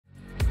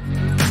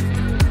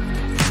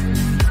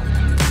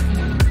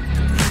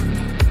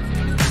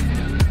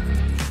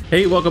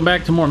Hey, welcome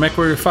back to more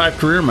Mechwarrior 5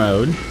 career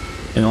mode.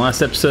 In the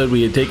last episode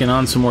we had taken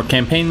on some more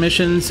campaign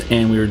missions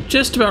and we were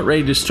just about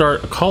ready to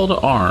start a call to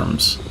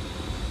arms,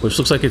 which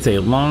looks like it's a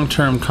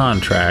long-term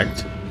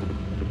contract.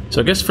 So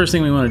I guess the first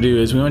thing we want to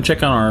do is we want to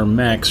check on our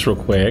mechs real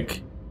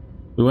quick.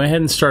 We went ahead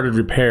and started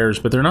repairs,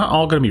 but they're not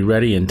all going to be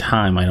ready in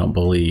time, I don't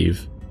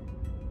believe.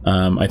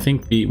 I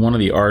think one of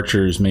the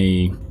archers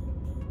may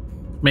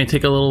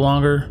take a little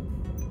longer,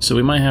 so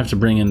we might have to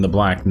bring in the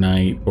Black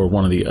Knight or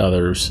one of the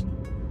others.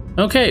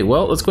 Okay,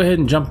 well, let's go ahead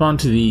and jump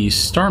onto the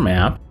star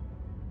map,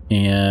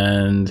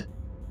 and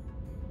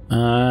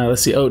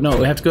let's see. Oh no,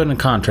 we have to go into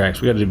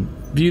contracts. We got to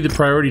view the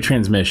priority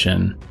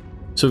transmission.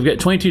 So we've got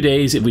 22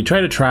 days. If we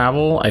try to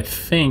travel, I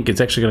think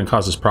it's actually going to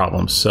cause us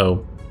problems.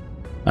 So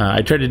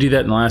I tried to do that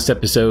in the last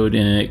episode,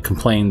 and it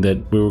complained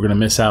that we were going to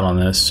miss out on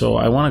this. So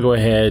I want to go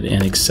ahead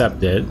and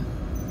accept it.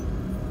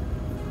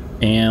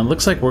 And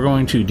looks like we're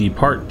going to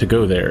depart to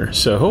go there.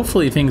 So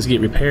hopefully things get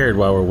repaired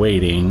while we're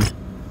waiting.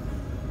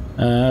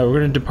 We're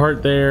going to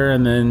depart there,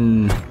 and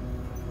then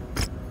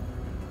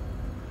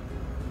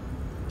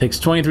takes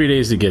 23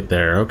 days to get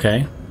there.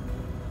 Okay,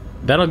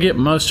 that'll get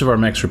most of our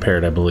mechs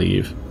repaired, I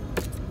believe.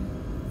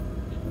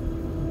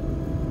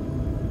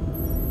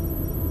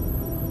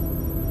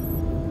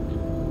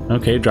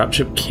 Okay,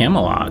 dropship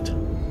Camelot.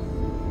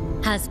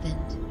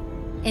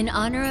 Husband, in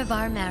honor of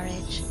our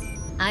marriage,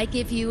 I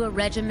give you a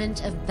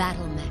regiment of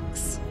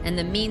BattleMechs and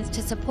the means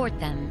to support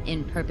them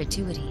in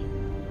perpetuity.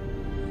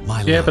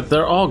 My yeah, love, but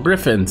they're all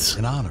griffins.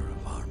 in honor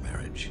of our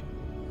marriage,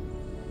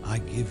 I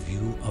give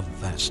you a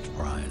vast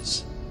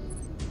prize.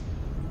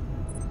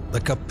 The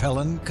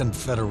Capellan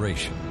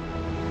Confederation.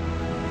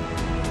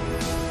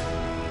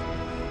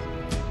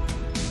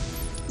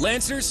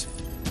 Lancers,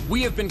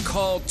 we have been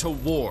called to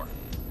war.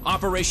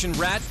 Operation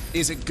Rat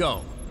is a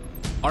go.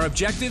 Our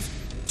objective?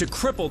 To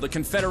cripple the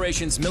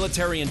Confederation's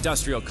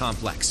military-industrial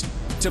complex,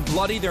 to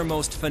bloody their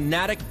most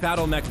fanatic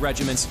BattleMech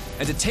regiments,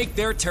 and to take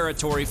their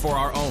territory for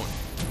our own,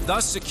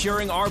 thus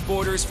securing our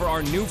borders for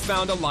our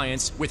newfound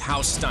alliance with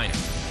House Steiner.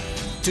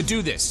 To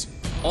do this,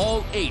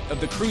 all 8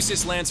 of the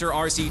Crucis Lancer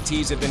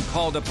RCTs have been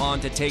called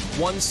upon to take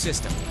one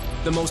system,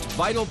 the most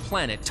vital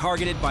planet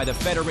targeted by the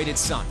Federated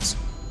Suns,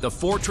 the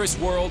fortress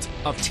world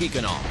of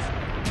Tikhonov.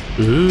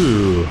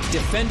 Ooh.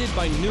 Defended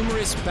by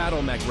numerous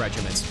BattleMech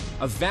regiments,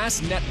 a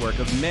vast network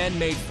of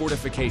man-made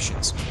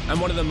fortifications,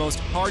 and one of the most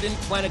hardened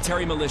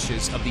planetary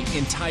militias of the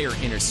entire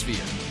Inner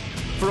Sphere.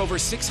 For over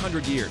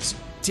 600 years,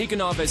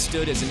 Tikhonov has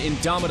stood as an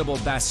indomitable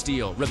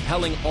bastille,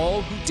 repelling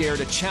all who dare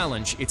to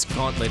challenge its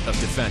gauntlet of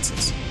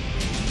defenses.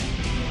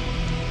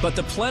 But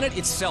the planet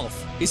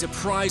itself is a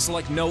prize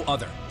like no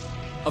other.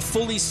 A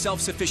fully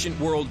self-sufficient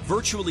world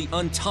virtually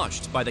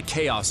untouched by the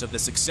chaos of the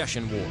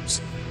succession wars.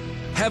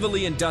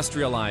 Heavily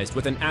industrialized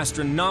with an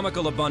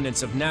astronomical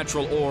abundance of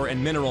natural ore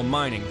and mineral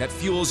mining that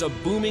fuels a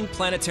booming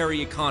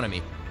planetary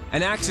economy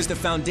and acts as the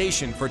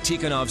foundation for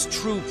Tikhonov's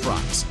true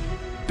prize,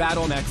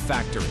 BattleMech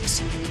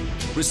factories.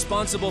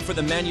 Responsible for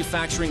the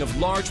manufacturing of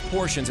large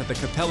portions of the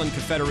Capellan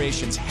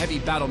Confederation's heavy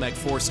BattleMech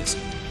forces,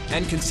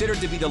 and considered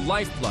to be the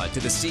lifeblood to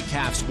the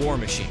CAF's war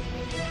machine.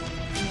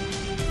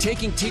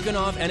 Taking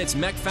Tikhonov and its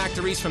mech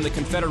factories from the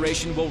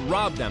Confederation will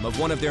rob them of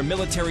one of their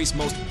military's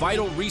most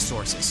vital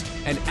resources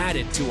and add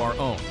it to our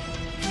own.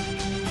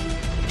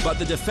 But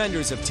the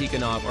defenders of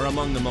Tikhonov are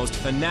among the most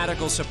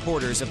fanatical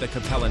supporters of the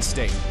Capellan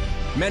state,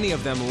 many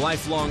of them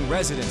lifelong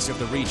residents of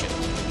the region.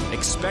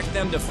 Expect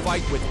them to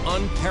fight with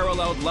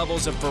unparalleled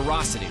levels of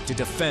ferocity to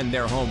defend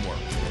their homeworld.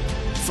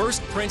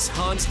 First Prince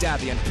Hans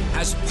Davian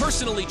has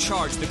personally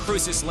charged the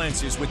Crucis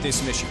Lancers with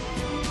this mission: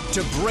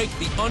 to break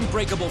the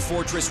unbreakable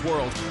fortress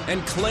world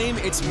and claim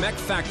its mech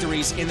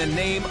factories in the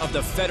name of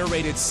the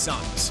Federated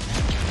Suns.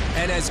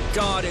 And as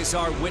God is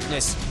our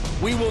witness,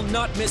 we will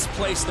not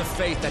misplace the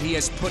faith that he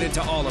has put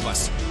into all of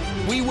us.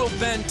 We will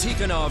bend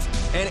Tikhonov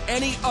and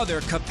any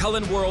other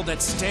Capellan world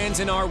that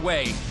stands in our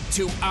way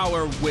to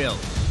our will.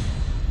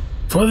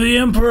 For the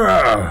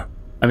Emperor!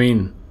 I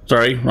mean,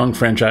 sorry, wrong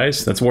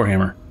franchise. That's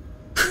Warhammer.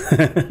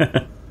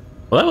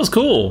 Well, that was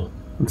cool.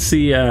 Let's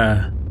see,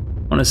 I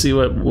want to see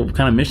what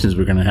kind of missions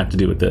we're going to have to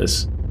do with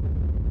this.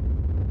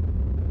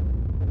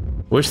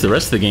 Wish the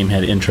rest of the game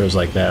had intros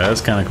like that.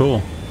 That's kind of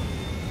cool.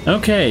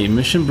 Okay,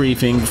 mission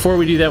briefing. Before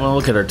we do that, I want to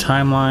look at our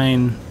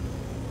timeline.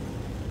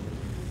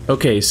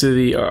 Okay, so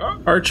the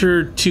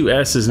Archer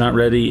 2S is not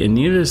ready, and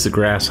neither is the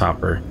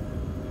Grasshopper.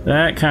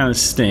 That kind of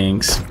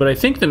stinks, but I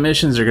think the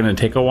missions are going to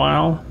take a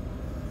while.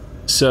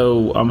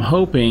 So I'm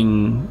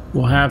hoping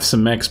we'll have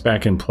some mechs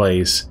back in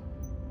place.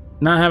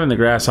 Not having the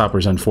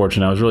Grasshoppers,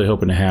 unfortunate. I was really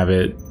hoping to have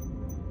it,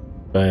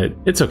 but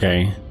it's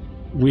okay.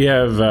 We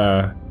have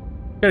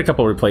got a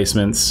couple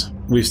replacements.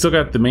 We've still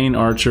got the main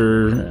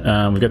Archer.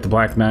 We've got the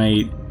Black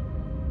Knight.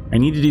 I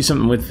need to do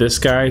something with this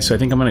guy, so I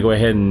think I'm going to go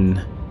ahead and...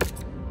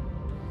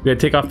 we got to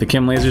take off the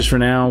chem lasers for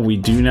now. We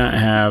do not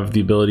have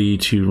the ability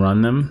to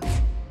run them.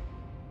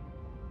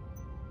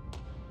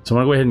 So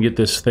I'm going to go ahead and get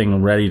this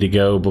thing ready to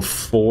go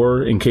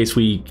before, in case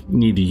we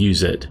need to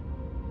use it.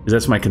 Because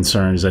that's my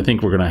concern, is I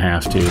think we're going to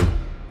have to.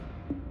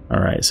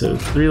 Alright, so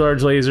 3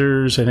 large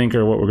lasers I think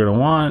are what we're going to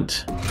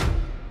want.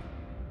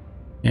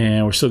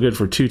 And we're still good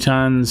for 2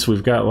 tons.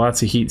 We've got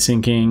lots of heat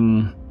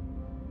sinking.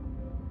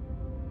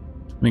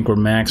 I think we're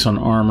max on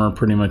armor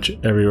pretty much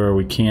everywhere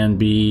we can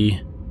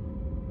be.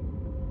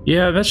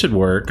 Yeah, that should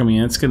work. I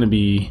mean, it's gonna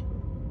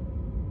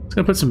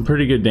put some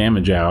pretty good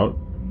damage out.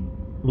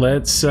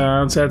 Let's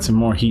add some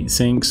more heat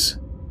sinks.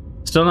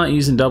 Still not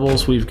using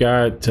doubles. We've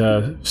got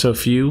so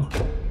few.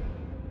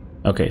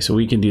 Okay, so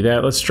we can do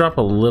that. Let's drop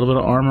a little bit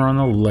of armor on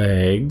the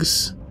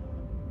legs.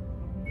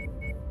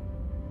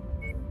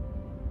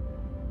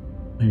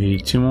 Maybe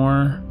 2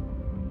 more.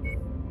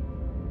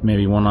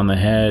 Maybe 1 on the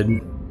head.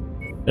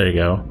 There you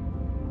go.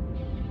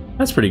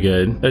 That's pretty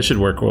good. That should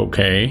work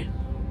okay.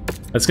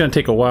 That's going to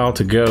take a while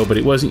to go, but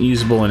it wasn't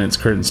usable in its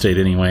current state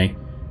anyway.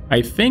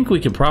 I think we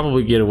could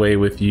probably get away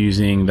with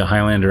using the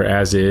Highlander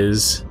as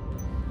is.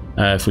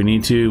 If we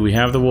need to. We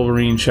have the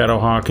Wolverine,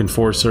 Shadowhawk,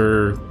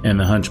 Enforcer, and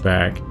the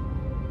Hunchback.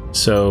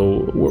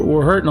 So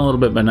we're hurting a little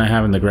bit by not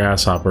having the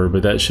Grasshopper,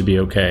 but that should be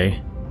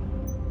okay.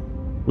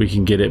 We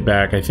can get it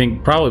back, I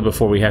think, probably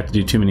before we have to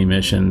do too many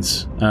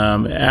missions.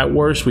 At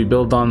worst, we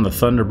build on the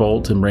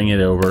Thunderbolt and bring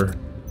it over.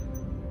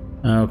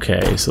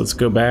 Okay, so let's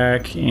go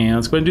back and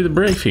let's go ahead and do the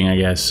briefing, I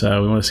guess. We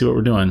want to see what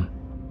we're doing.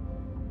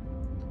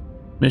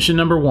 Mission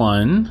number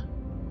 1.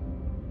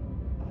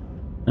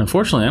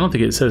 Unfortunately, I don't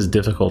think it says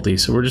difficulty,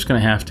 so we're just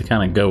going to have to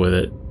kind of go with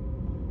it.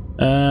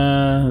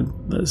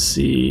 Let's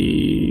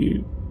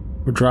see.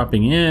 We're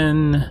dropping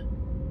in.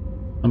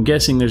 I'm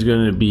guessing there's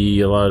going to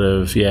be a lot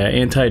of, yeah,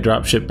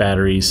 anti-dropship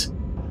batteries.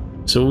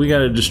 So we got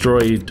to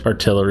destroy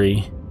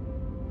artillery.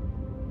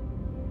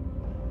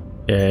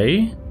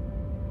 Okay.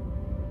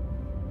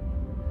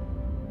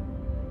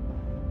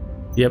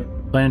 Yep,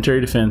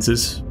 planetary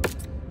defenses.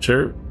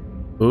 Sure.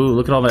 Ooh,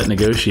 look at all that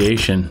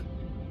negotiation.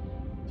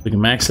 So we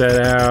can max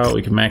that out.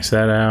 We can max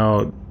that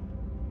out.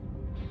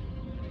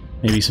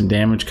 Maybe some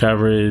damage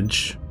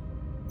coverage.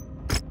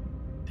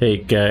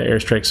 Take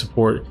airstrike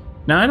support.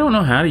 Now I don't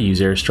know how to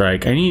use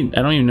airstrike.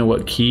 I don't even know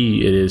what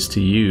key it is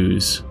to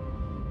use.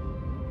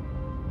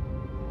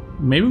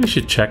 Maybe we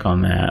should check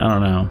on that. I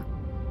don't know.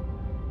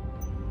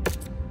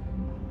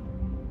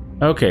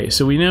 Okay,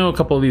 so we know a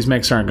couple of these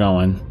mechs aren't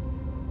going.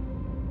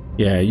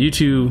 Yeah, you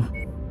two,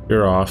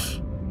 you're off.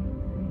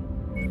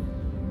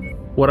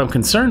 What I'm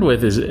concerned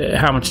with is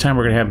how much time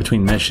we're going to have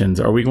between missions.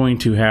 Are we going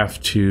to have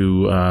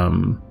to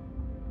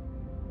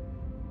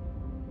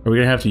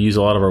use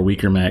a lot of our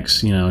weaker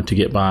mechs, you know, to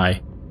get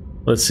by?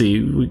 Let's see.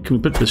 Can we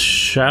put the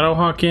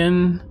Shadowhawk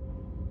in?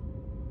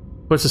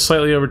 Puts us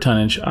slightly over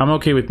tonnage. I'm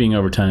okay with being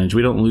over tonnage.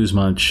 We don't lose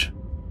much.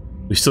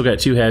 We still got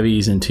 2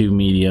 heavies and 2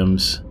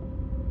 mediums.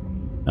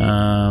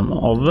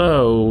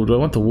 Although, do I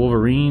want the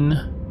Wolverine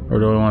or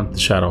do I want the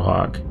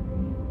Shadowhawk?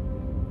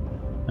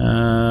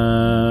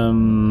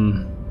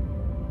 I'm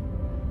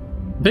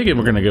thinking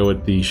we're gonna go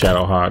with the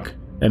Shadowhawk,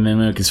 and then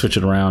we can switch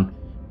it around.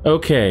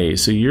 Okay,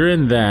 so you're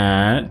in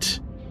that.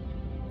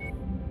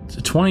 It's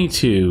a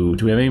 22.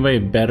 Do we have anybody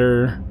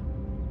better?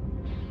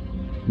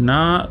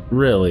 Not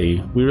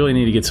really. We really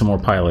need to get some more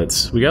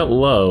pilots. We got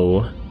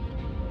Low.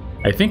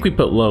 I think we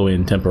put Low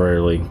in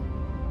temporarily.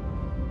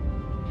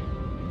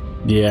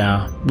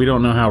 Yeah, we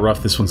don't know how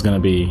rough this one's gonna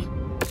be.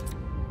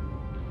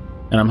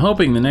 And I'm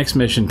hoping the next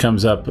mission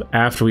comes up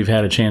after we've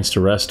had a chance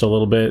to rest a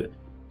little bit.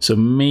 So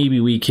maybe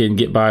we can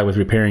get by with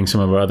repairing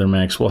some of our other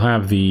mechs. We'll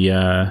have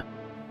the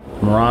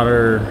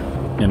Marauder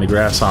and the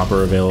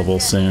Grasshopper available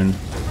soon.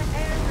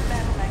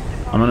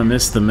 I'm gonna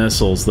miss the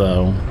missiles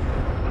though.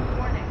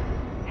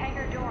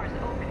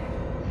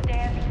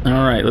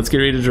 Alright, let's get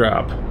ready to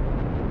drop.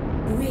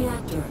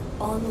 Reactor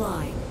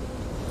online.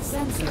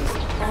 Sensors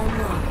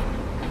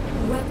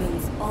online.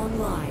 Weapons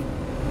online.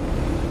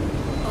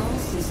 All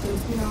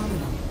systems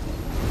nominal.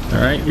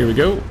 Alright, here we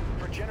go.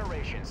 For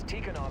generations,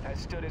 Tikhonov has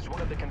stood as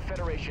one of the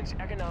Confederation's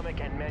economic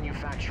and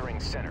manufacturing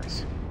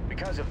centers.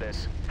 Because of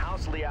this,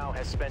 House Liao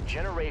has spent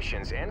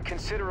generations and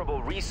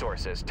considerable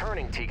resources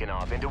turning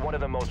Tikhonov into one of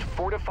the most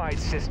fortified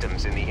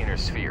systems in the Inner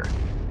Sphere,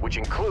 which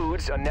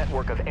includes a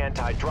network of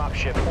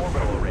anti-dropship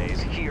orbital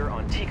arrays here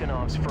on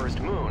Tikhonov's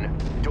first moon,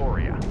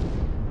 Doria.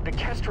 The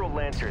Kestrel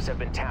Lancers have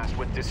been tasked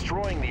with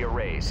destroying the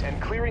arrays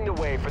and clearing the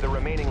way for the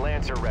remaining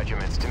Lancer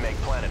regiments to make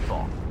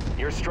planetfall.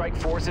 Your strike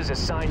force's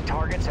assigned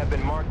targets have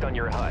been marked on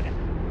your HUD.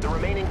 The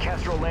remaining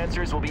Kestrel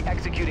Lancers will be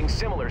executing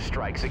similar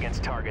strikes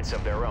against targets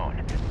of their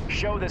own.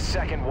 Show the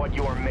second what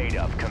you're made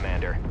of,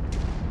 Commander.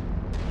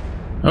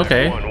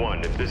 Okay.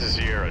 1-1, this is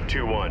Sierra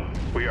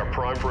 2-1. We are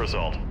primed for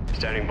assault.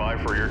 Standing by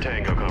for your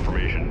tango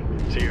confirmation.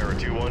 Sierra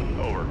 2-1,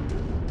 over.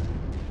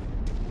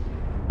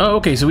 Oh,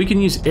 okay, so we can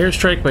use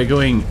airstrike by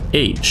going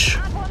H.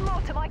 Add 1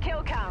 more to my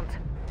kill count.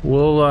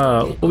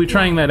 We'll be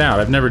trying that out.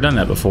 I've never done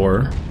that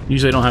before.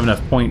 Usually I don't have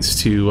enough points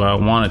to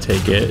want to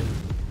take it.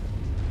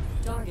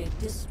 Target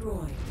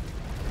destroyed.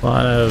 A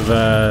lot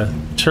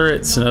of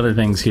turrets and other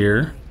things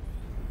here.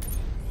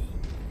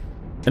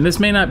 And this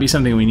may not be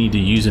something we need to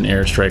use an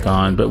airstrike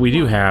on, but we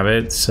do have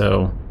it,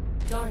 so...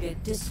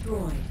 Target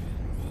destroyed.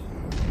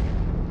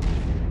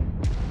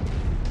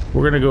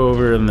 We're gonna go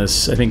over in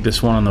this, I think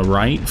this one on the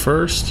right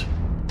first.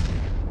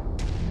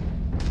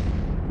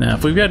 Now,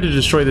 if we've got to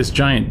destroy this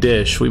giant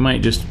dish, we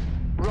might just...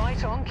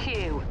 Right on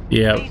cue.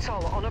 Yeah.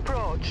 VTOL on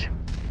approach.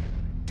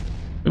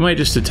 We might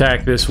just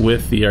attack this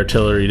with the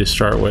artillery to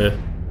start with.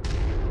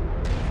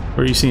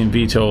 Where are you seeing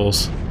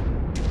VTOLs?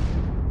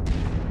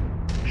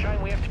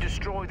 Shame we have to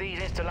destroy these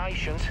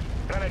installations.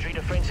 Planetary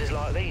defenses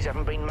like these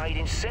haven't been made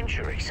in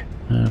centuries.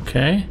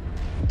 Okay.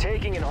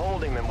 Taking and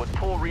holding them would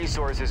pull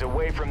resources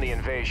away from the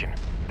invasion.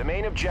 The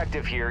main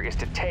objective here is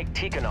to take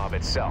Tikhonov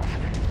itself.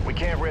 We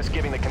can't risk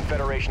giving the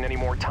Confederation any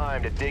more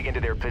time to dig into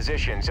their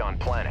positions on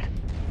planet.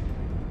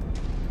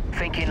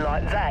 Thinking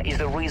like that is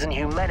the reason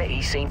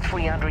humanity's seen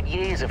 300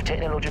 years of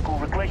technological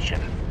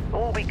regression.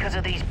 All because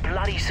of these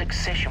bloody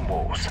succession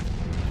wars.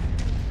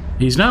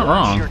 He's not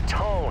wrong. Watch your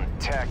tone,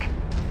 Tech.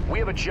 We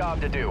have a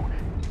job to do.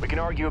 We can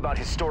argue about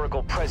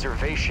historical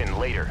preservation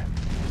later.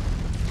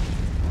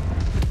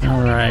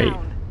 Alright.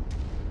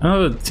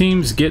 Oh, the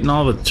team's getting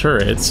all the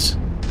turrets.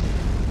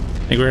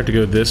 I think we have to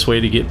go this way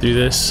to get through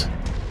this.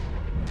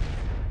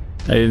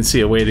 I didn't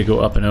see a way to go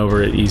up and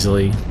over it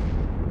easily.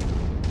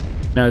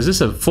 Now, is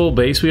this a full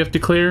base we have to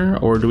clear,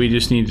 or do we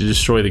just need to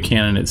destroy the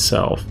cannon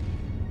itself?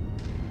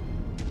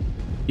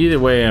 Either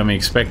way, I'm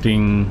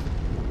expecting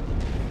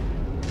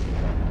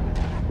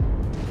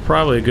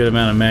probably a good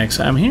amount of mechs.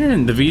 I'm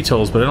hearing the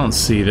VTOLs, but I don't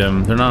see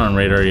them. They're not on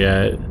radar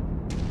yet.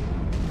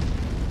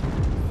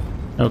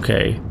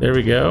 Okay, there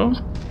we go.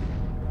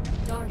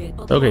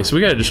 Okay, so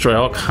we gotta destroy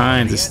all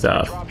kinds of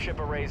stuff. Dropship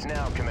arrays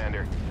now,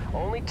 Commander.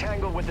 Only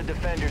tangle with the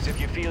defenders if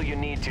you feel you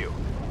need to.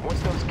 Once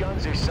those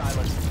guns are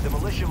silenced, the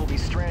militia will be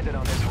stranded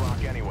on this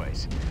rock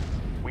anyways.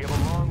 We have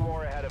a long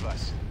war ahead of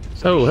us.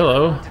 So oh,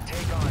 hello. to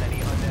take on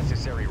any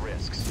unnecessary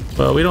risks.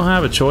 Well, we don't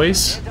have a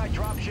choice.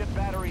 Anti-dropship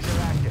batteries are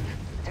active.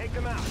 Take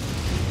them out.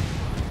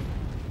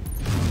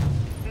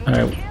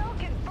 Alright,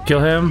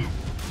 kill him.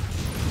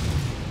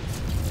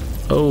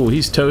 Oh,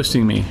 he's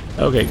toasting me.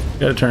 Okay,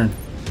 gotta turn.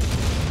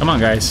 Come on,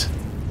 guys.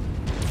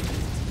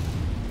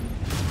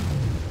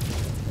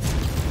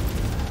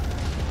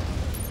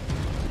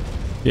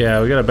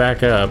 Yeah, we gotta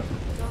back up.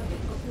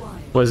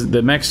 Was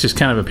the mechs just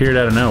kind of appeared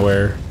out of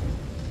nowhere?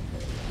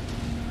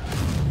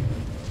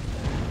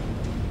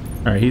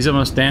 Alright, he's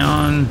almost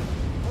down.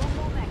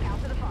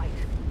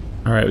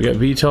 Alright, we got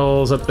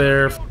VTOLs up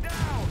there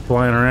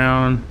flying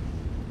around.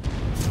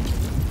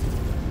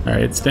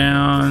 Alright, it's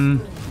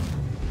down.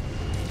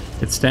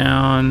 It's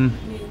down.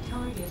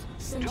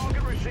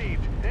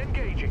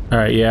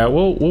 Alright, yeah,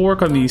 we'll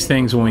work on these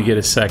things when we get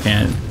a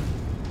second.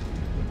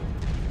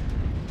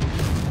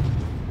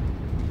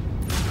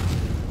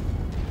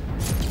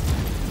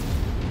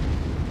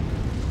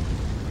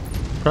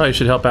 Probably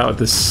should help out with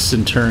this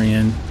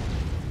Centurion.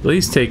 At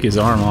least take his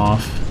arm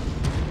off.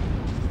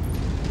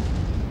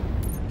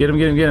 Get him,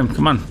 get him, get him.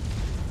 Come on.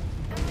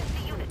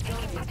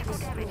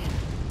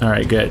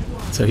 Alright, good.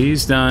 So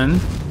he's done.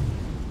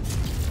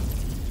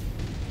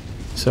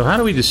 So how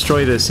do we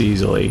destroy this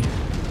easily?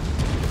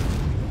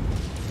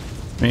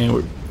 I mean,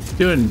 we're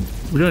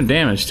doing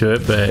damage to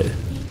it, but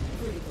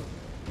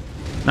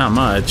not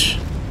much.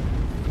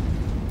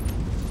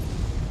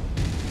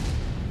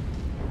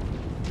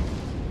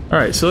 All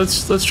right, so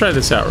let's try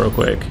this out real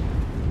quick.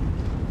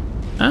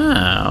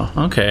 Oh,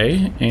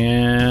 okay,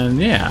 and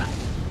yeah.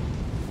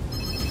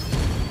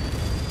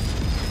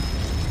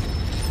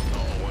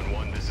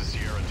 1-1, this is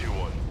Sierra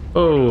 2-1.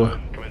 Oh.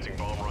 Commencing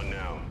bomb run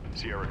now.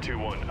 Sierra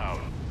 2-1 out.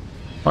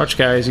 Watch,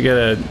 guys, you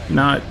gotta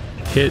not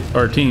hit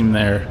our team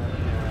there.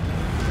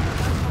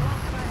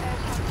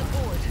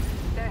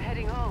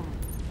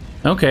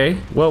 Okay,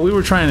 well, we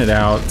were trying it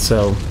out,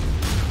 so...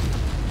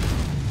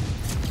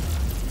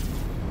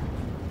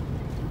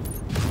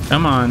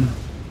 Come on.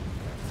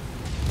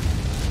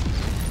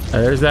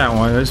 There's that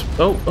one. There's...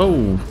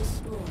 Oh!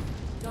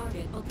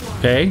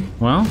 Okay,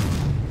 well...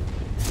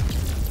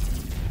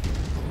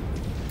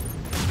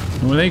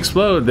 When they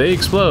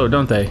explode,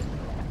 don't they?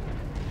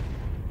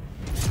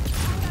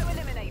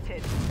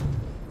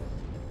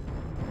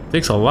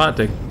 Takes a lot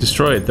to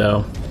destroy it,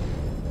 though.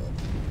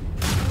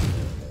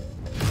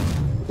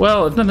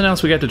 Well, if nothing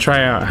else, we got to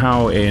try out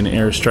how an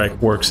airstrike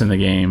works in the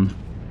game.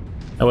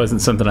 That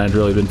wasn't something I'd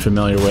really been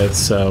familiar with,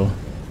 so...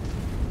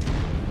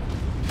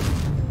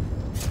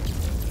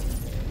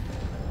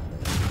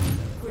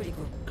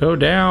 Go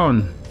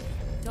down!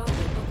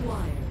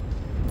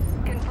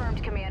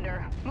 Confirmed,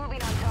 Commander.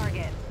 Moving on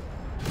target.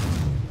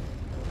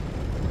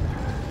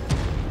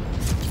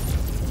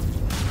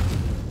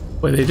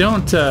 Wait, they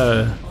don't,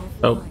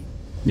 Oh,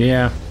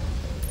 yeah.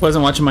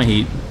 Wasn't watching my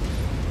heat.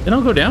 They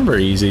don't go down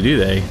very easy, do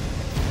they?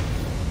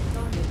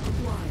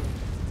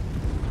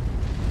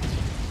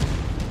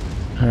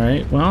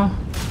 Alright, well...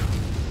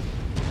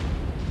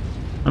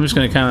 I'm just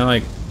gonna kinda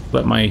like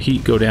let my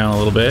heat go down a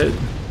little bit.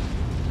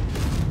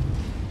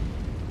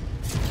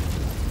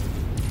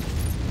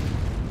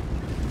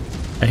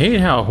 I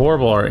hate how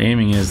horrible our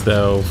aiming is,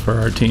 though, for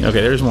our team.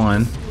 Okay, there's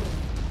one.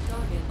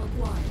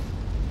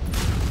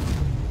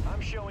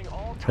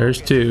 There's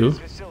two.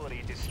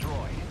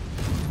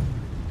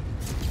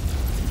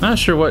 Not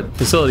sure what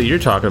facility you're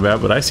talking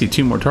about, but I see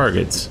two more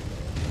targets.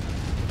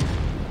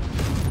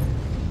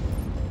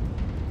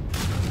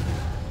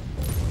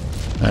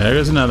 Alright, there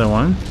goes another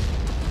one.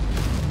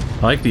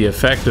 I like the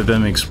effect of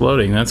them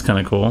exploding. That's kind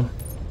of cool.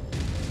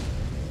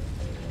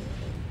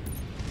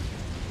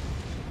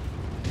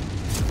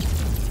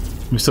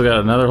 We still got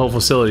another whole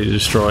facility to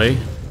destroy.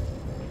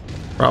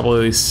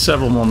 Probably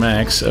several more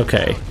mechs.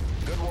 Okay.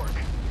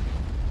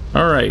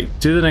 Alright,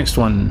 to the next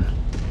one.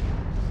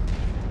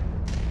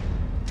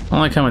 I don't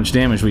like how much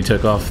damage we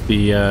took off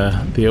the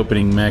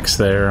opening mechs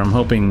there. I'm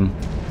hoping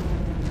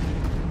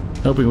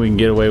we can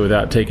get away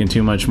without taking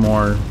too much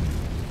more.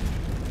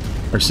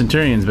 Our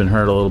Centurion's been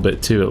hurt a little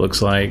bit too, it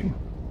looks like.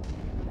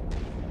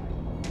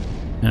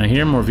 And I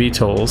hear more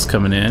VTOLs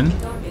coming in.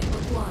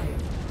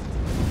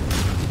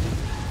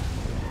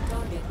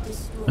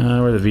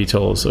 Where are the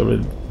VTOLs? Over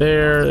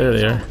there. There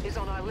they are. Is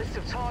on our list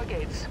of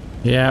targets.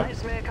 Yeah.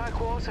 Let's make our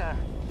quarter.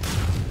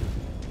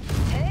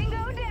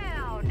 Tango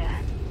down.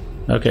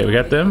 Okay, we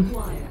got them.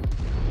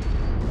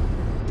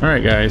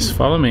 Alright guys,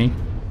 follow me.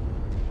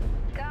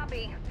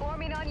 Copy.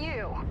 Forming on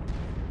you.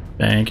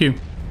 Thank you.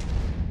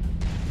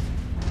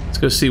 Let's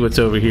go see what's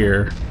over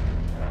here.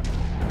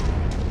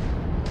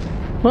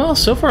 Well,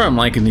 so far I'm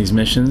liking these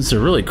missions. They're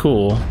really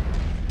cool.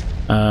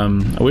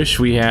 I wish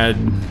we had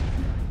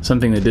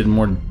something that did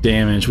more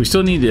damage. We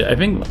still need to, I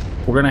think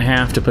we're gonna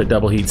have to put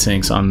double heat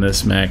sinks on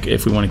this mech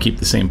if we want to keep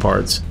the same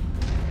parts.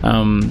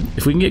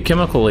 If we can get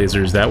chemical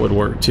lasers, that would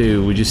work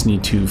too. We just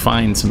need to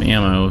find some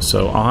ammo,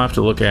 so I'll have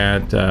to look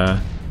at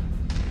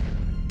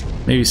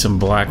maybe some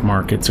black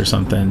markets or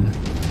something.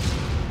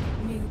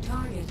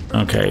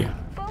 Okay.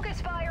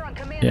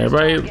 Yeah,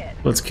 everybody,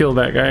 let's kill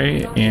that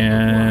guy,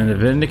 and a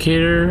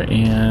Vindicator,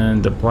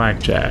 and the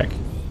Blackjack.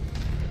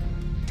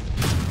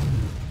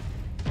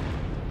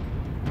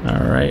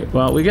 Alright,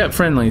 well, we got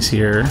friendlies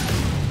here.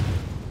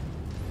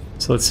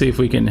 So let's see if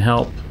we can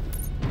help.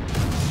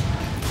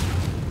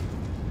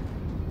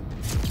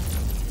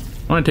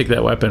 I want to take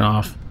that weapon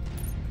off.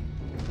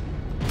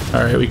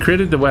 Alright, we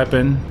critted the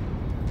weapon.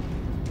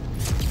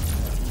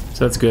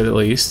 So that's good at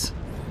least.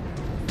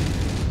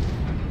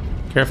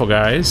 Careful,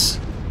 guys.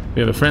 We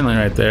have a friendly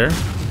right there.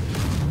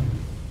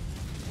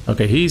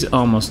 Okay, he's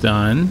almost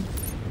done.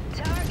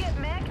 Target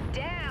mech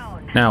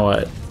down. Now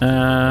what?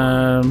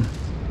 I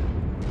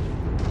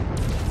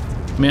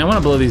mean, I want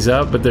to blow these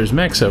up, but there's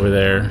mechs over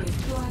there.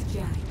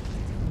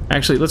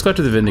 Actually, let's go up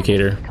to the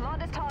Vindicator.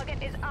 Commander's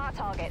target is our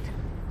target.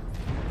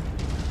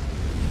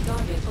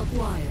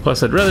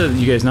 Plus, I'd rather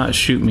you guys not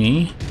shoot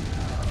me.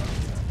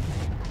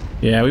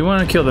 Yeah, we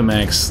want to kill the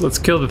mechs. Let's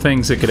kill the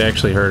things that could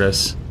actually hurt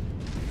us.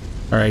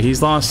 Alright,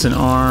 he's lost an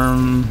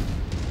arm.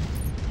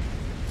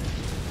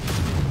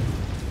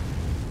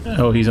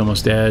 Oh, he's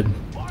almost dead.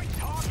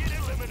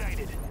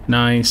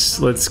 Nice.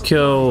 Let's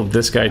kill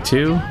this guy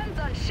too.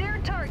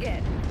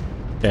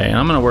 Okay, and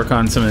I'm gonna work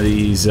on some of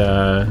these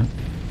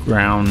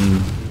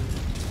ground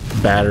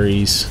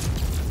batteries.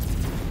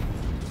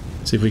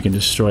 See if we can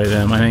destroy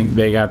them. I think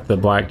they got the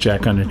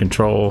Blackjack under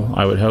control,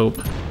 I would hope.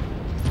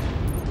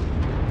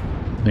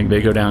 I think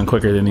they go down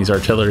quicker than these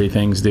artillery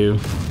things do.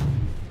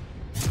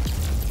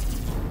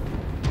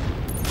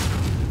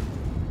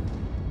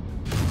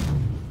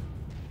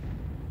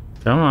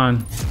 Come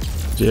on,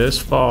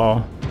 just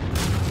fall.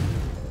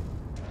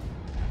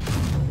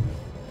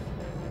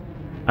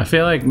 I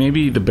feel like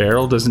maybe the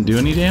barrel doesn't do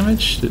any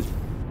damage.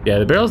 Yeah,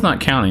 the barrel's not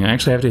counting. I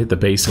actually have to hit the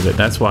base of it.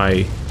 That's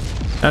why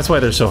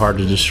they're so hard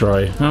to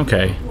destroy.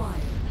 Okay.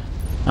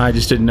 I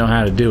just didn't know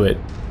how to do it.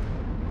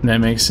 That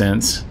makes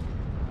sense.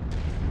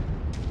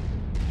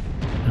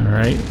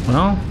 Alright,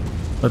 well,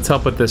 let's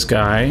help with this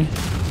guy.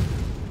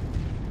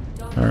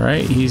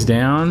 Alright, he's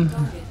down.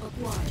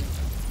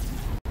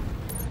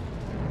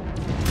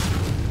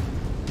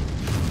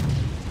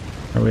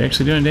 Are we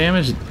actually doing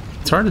damage?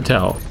 It's hard to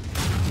tell.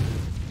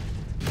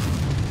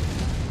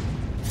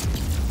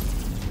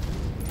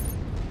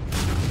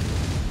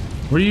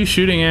 What are you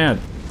shooting at?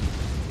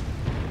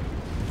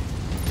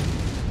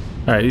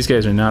 Alright, these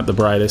guys are not the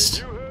brightest.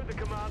 You heard the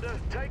commander.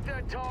 Take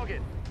that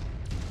target.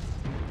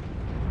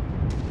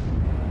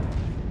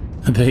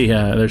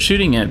 They're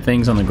shooting at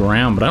things on the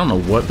ground, but I don't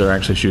know what they're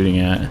actually shooting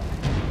at.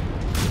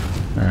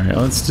 Alright,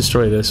 let's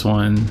destroy this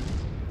one.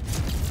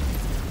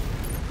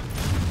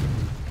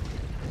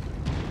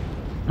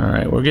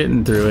 Alright, we're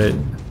getting through it.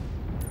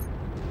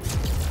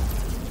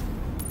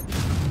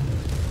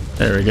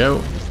 There we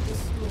go.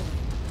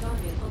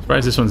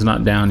 Surprised this one's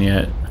not down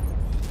yet.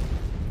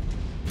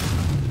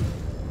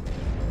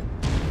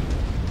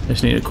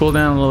 Just need to cool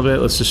down a little bit.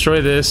 Let's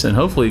destroy this and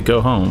hopefully go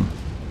home.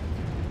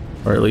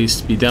 Or at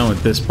least be done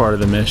with this part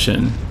of the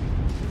mission.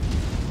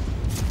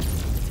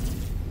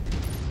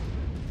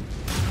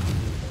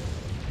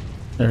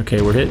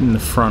 Okay, we're hitting the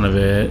front of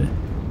it.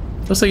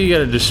 Looks like you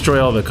gotta destroy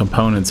all the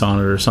components on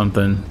it or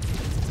something.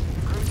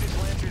 Cruises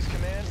Lancers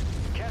Command.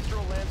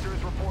 Kestrel Lancer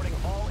is reporting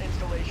all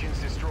installations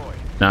destroyed.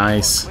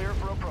 Nice. Clear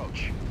for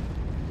approach.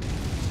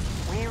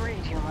 We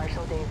read you,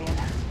 Marshal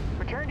Davian.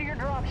 Return to your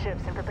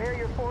dropships and prepare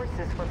your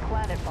forces for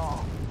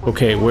planetfall.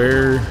 Okay,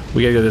 where...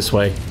 we gotta go this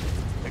way.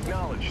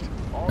 Acknowledged.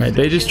 Alright,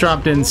 they just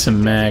dropped in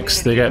some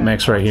mechs. They got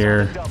mechs right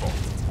here.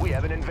 We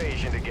have an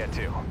invasion to get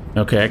to.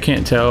 Okay, I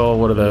can't tell.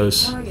 What are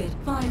those? Target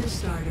 5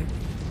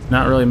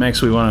 Not really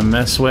mechs we want to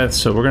mess with,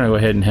 so we're gonna go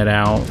ahead and head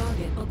out.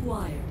 Target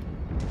acquired.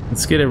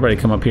 Let's get everybody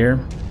come up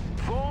here.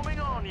 Forming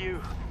on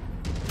you.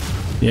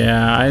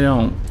 Yeah, I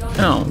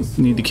don't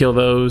need to kill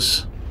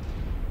those.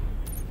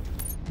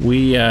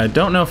 We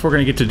don't know if we're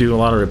gonna get to do a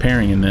lot of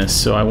repairing in this,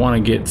 so I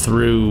want to get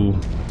through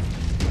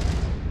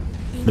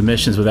the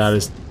missions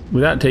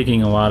without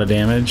taking a lot of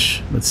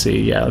damage. Let's see.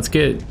 Yeah, let's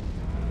see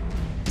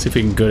if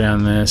we can go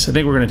down this. I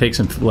think we're gonna take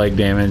some leg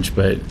damage,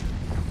 but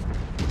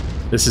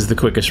this is the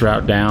quickest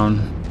route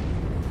down.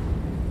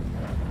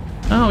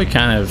 Oh, we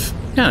kind of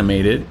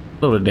made it. A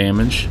little bit of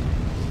damage.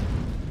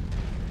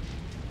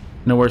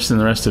 No worse than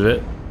the rest of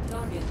it.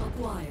 Target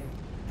acquired.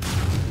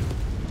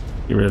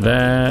 Get rid of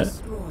that.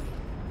 Destroyed.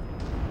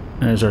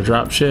 There's our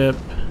dropship.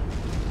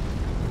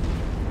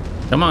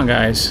 Come on,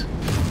 guys.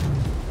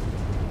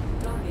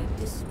 Target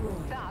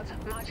destroyed. That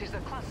matches the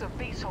class of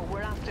beetle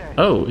we're after.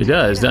 Oh, it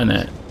does, doesn't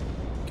it?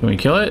 Can we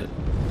kill it?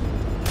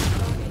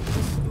 Target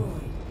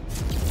destroyed.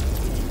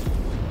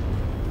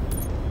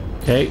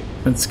 Okay,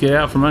 let's get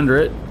out from under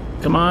it.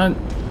 Come on.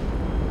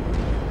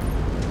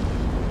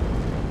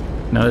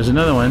 Now there's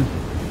another one.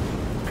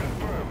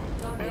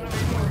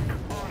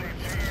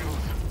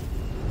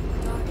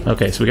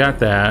 Okay, so we got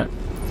that.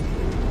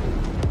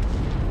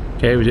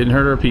 Okay, we didn't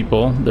hurt our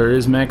people. There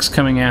is mechs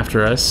coming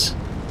after us.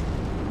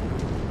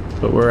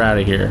 But we're out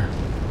of here.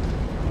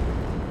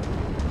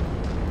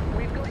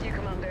 We've got you,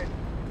 Commander.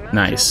 Mount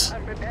Nice. up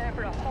and prepare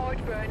for a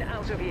hard burn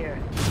out of here.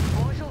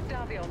 Marshal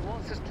Davion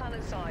wants us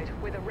planetside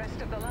with the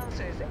rest of the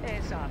Lancers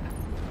ASAP.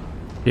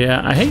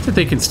 Yeah, I hate that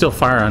they can still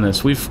fire on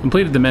us. We've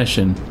completed the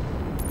mission.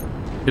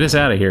 Get us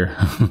out of here.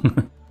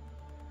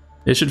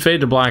 It should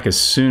fade to black as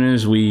soon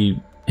as we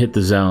hit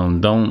the zone.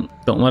 Don't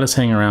let us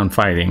hang around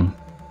fighting.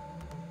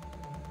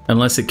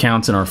 Unless it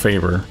counts in our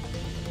favor.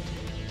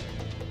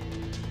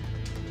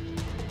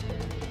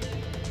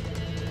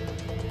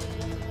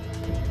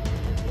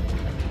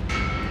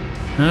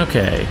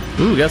 Okay.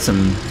 Ooh, got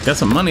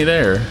some money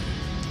there.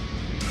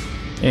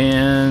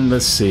 And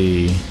let's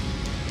see.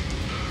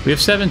 We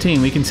have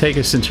 17. We can take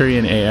a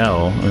Centurion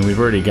AL. I mean, we've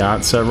already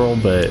got several,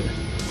 but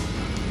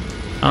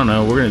I don't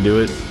know. We're gonna do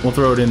it. We'll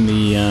throw it in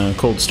the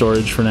cold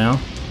storage for now.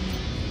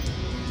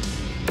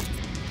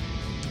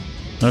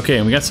 Okay,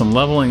 and we got some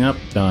leveling up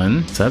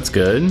done, so that's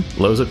good.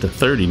 Low's up to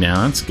 30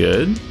 now. That's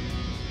good.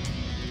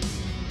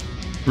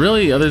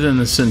 Really, other than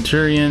the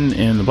Centurion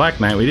and the Black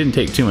Knight, we didn't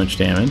take too much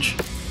damage.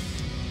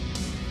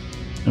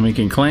 And we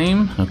can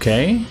claim.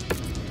 Okay.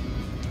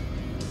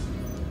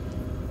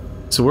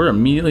 So we're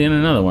immediately in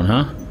another one,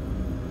 huh?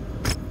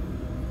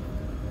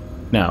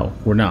 No,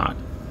 we're not.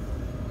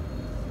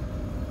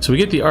 So we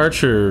get the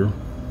Archer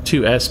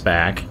 2S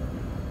back,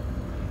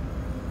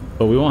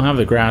 but we won't have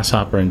the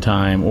Grasshopper in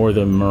time or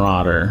the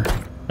Marauder.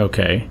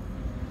 Okay.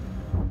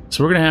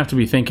 So we're going to have to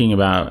be thinking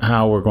about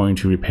how we're going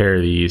to repair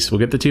these. We'll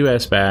get the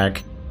 2S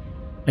back.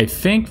 I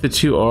think the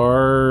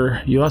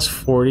 2R, you lost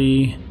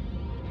 40.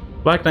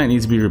 Black Knight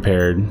needs to be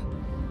repaired,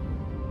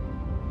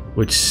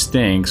 which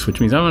stinks, which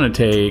means I'm going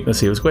to take, let's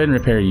see, let's go ahead and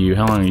repair you.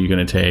 How long are you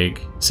going to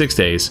take? 6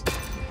 days.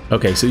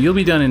 Okay, so you'll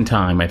be done in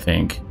time, I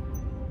think.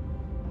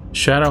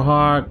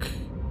 Shadowhawk,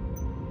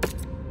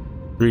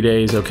 3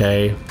 days,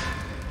 okay.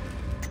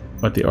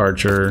 What the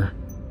Archer,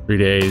 3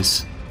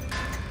 days.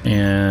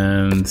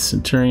 And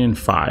Centurion,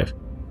 5.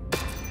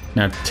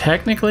 Now,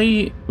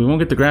 technically, we won't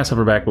get the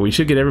Grasshopper back, but we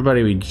should get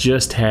everybody we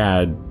just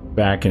had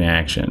back in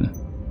action.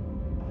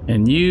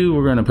 And you,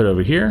 we're going to put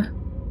over here.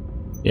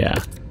 Yeah.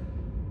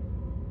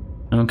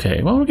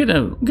 Okay, well, we're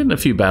getting a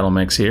few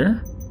BattleMechs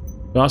here.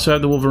 We also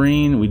have the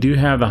Wolverine. We do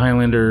have the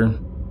Highlander.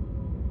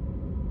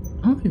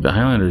 I don't think the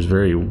Highlander is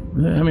very... How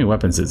many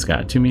weapons it's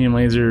got? 2 medium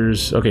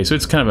lasers. Okay, so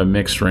it's kind of a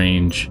mixed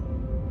range.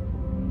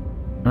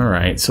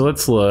 Alright, so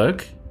let's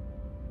look.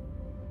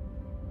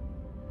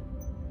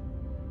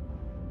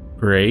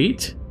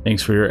 Great.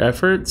 Thanks for your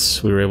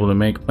efforts. We were able to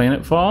make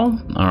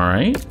Planetfall.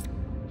 Alright.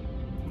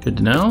 Good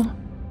to know.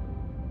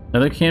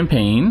 Another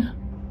campaign.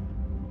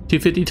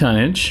 250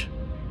 tonnage.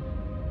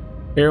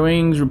 Air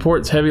Wings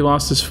reports heavy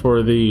losses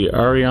for the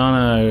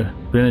Ariana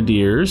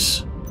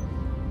Grenadiers.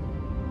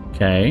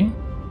 Okay.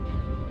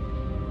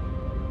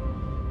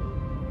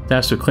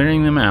 Tasked with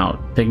clearing them out,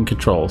 taking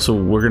control. So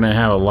we're going to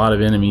have a lot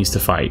of enemies to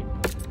fight.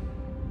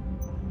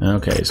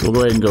 Okay, so we'll go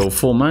ahead and go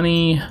full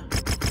money,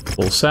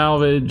 full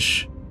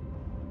salvage.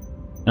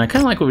 And I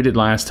kind of like what we did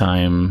last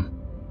time.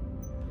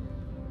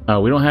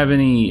 We don't have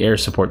any air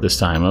support this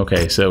time.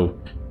 Okay, so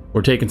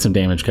we're taking some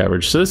damage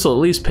coverage. So this will at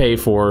least pay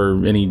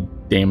for any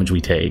damage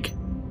we take.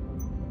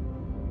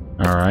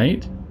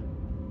 Alright.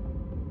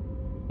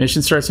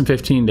 Mission starts in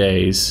 15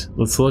 days.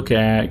 Let's look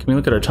at... Can we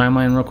look at our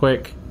timeline real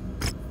quick?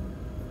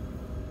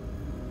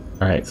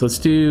 Alright, so let's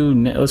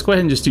go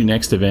ahead and just do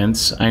next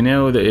events. I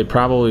know that it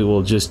probably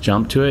will just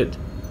jump to it,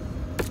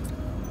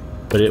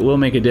 but it will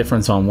make a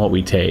difference on what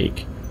we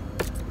take.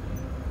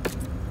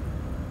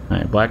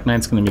 Alright, Black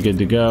Knight's going to be good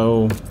to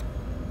go.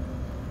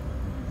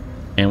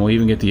 And we'll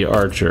even get the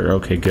Archer.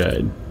 Okay,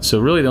 good.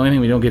 So really the only thing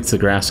we don't get is the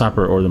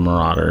Grasshopper or the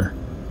Marauder.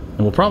 And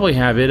we'll probably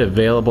have it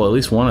available, at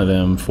least one of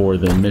them, for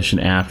the mission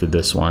after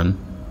this one.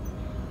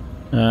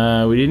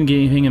 We didn't get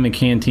anything in the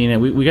cantina.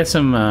 We got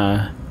some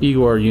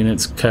Igor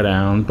units cut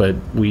down, but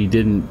we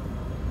didn't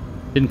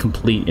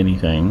complete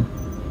anything.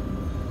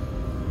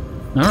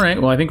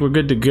 Alright, well I think we're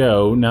good to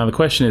go. Now the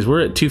question is,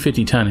 we're at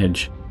 250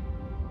 tonnage.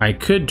 I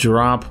could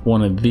drop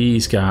one of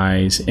these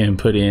guys and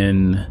put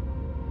in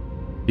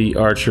the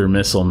Archer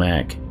missile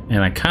mech.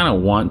 And I kind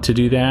of want to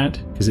do that,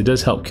 because it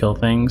does help kill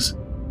things.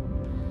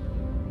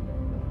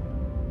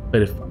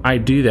 But if I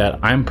do that,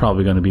 I'm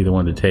probably going to be the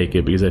one to take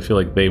it, because I feel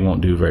like they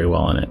won't do very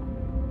well in it.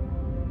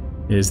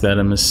 Is that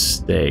a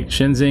mistake?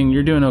 Shenzing,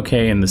 you're doing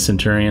okay in the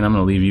Centurion. I'm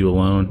going to leave you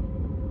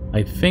alone.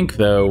 I think,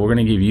 though, we're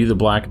going to give you the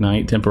Black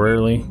Knight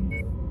temporarily.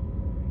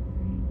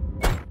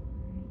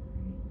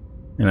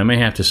 And I may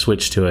have to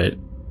switch to it.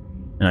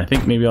 And I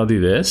think maybe I'll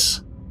do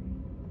this.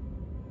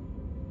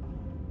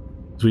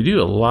 Because we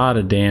do a lot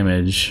of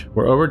damage.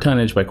 We're over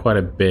tonnage by quite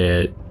a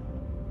bit.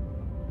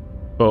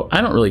 Well, I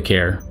don't really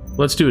care.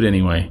 Let's do it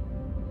anyway.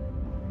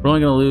 We're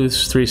only going to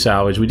lose 3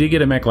 salvage. We did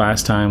get a mech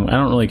last time. I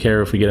don't really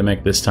care if we get a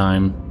mech this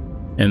time.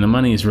 And the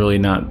money is really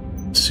not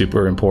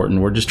super important.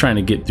 We're just trying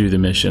to get through the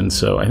mission.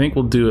 So I think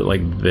we'll do it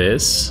like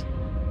this.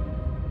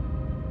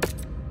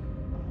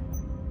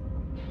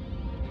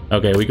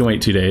 Okay, we can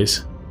wait 2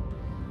 days.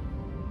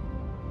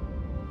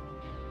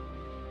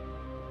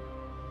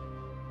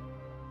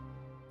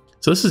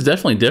 So this is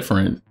definitely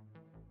different.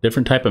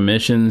 Different type of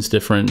missions,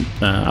 different...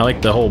 I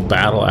like the whole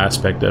battle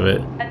aspect of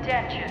it.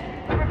 Attention.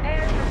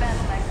 Prepare for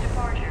BattleMech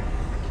departure.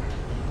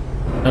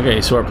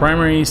 Okay, so our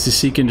primary is to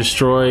seek and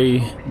destroy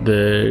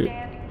the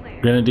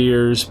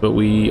Grenadiers, but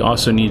we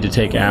also need to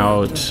take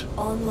out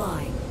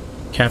Online.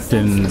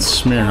 Captain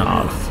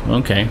Smirnov.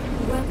 Okay.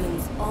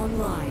 Weapons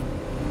online.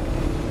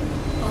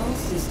 All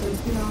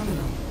systems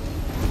nominal.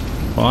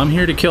 Well, I'm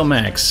here to kill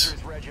mechs.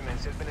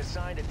 Regiments have been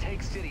assigned to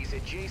take cities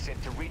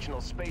adjacent to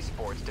regional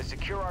spaceports to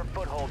secure our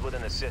foothold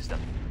within the system,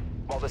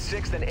 while the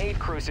 6th and 8th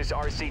Crucis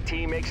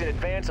RCT makes an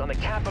advance on the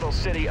capital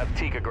city of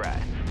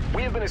Tikograd.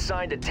 We have been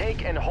assigned to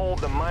take and hold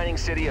the mining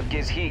city of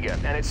Gizhiga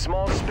and its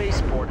small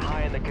spaceport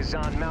high in the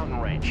Kazan mountain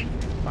range.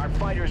 Our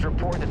fighters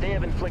report that they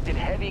have inflicted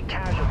heavy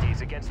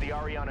casualties against the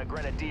Ariana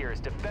Grenadiers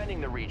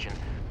defending the region,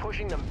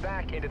 pushing them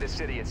back into the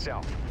city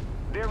itself.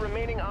 Their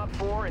remaining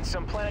Op-4 and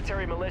some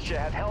planetary militia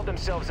have held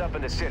themselves up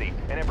in the city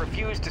and have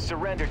refused to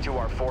surrender to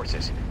our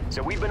forces.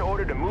 So we've been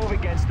ordered to move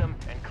against them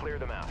and clear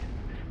them out.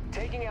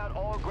 Taking out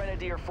all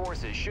Grenadier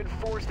forces should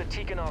force the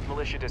Tikhonov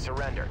militia to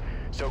surrender,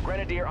 so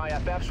Grenadier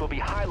IFFs will be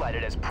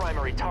highlighted as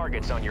primary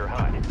targets on your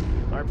HUD.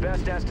 Our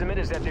best estimate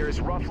is that there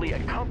is roughly a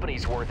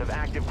company's worth of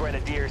active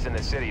Grenadiers in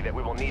the city that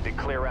we will need to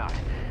clear out.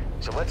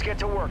 So let's get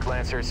to work,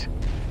 Lancers.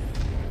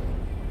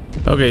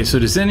 Okay, so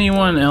does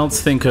anyone else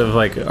think of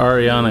like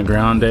Ariana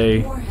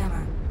Grande,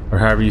 or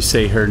however you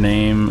say her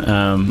name,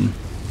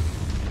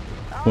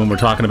 when we're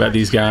talking about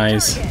these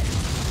guys?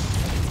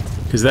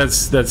 Because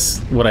that's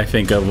what I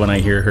think of when I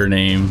hear her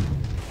name,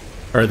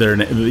 or their,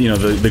 you know,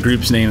 the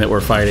group's name that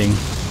we're fighting,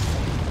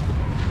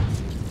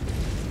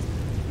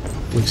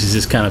 which is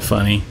just kind of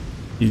funny.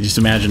 You just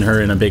imagine her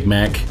in a big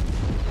mech.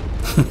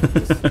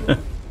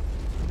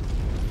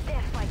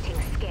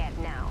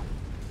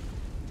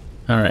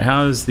 Alright,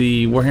 how's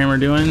the Warhammer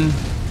doing?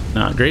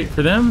 Not great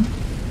for them?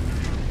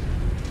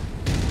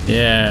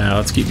 Yeah,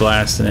 let's keep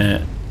blasting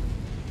it.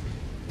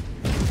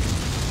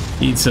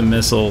 Eat some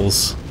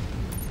missiles.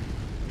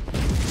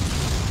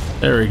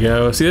 There we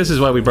go. See, this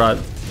is why we brought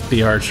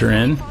the Archer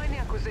in.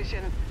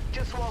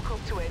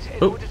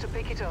 Oh,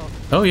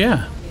 oh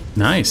yeah.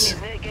 Nice.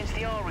 Isn't it against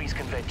the Ares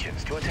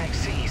conventions to attack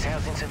cities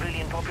housing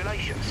civilian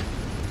populations?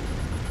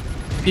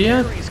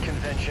 Yeah. The Ares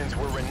conventions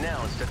were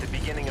renounced at the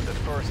beginning of the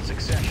First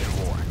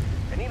Succession War.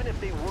 And even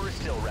if they were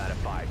still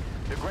ratified,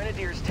 the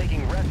Grenadiers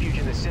taking refuge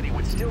in the city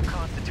would still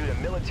constitute a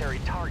military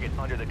target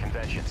under the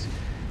conventions.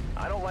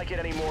 I don't like it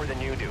any more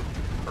than you do.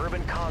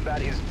 Urban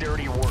combat is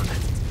dirty work.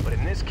 But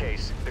in this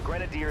case, the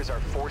Grenadiers are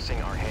forcing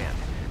our hand.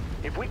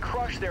 If we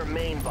crush their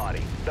main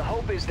body, the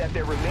hope is that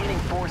their remaining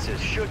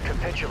forces should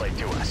capitulate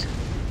to us.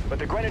 But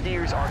the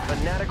Grenadiers are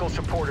fanatical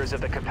supporters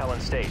of the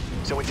Capellan state,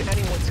 so it's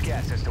anyone's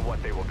guess as to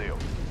what they will do.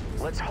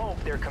 Let's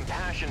hope their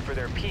compassion for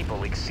their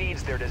people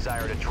exceeds their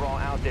desire to draw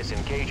out this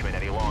engagement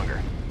any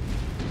longer.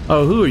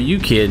 Oh, who are you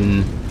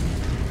kidding?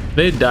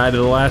 They'd die to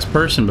the last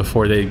person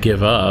before they'd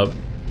give up.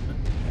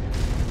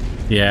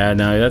 Yeah,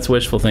 no, that's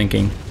wishful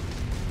thinking.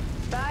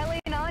 Dialing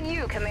on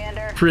you,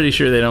 Commander. Pretty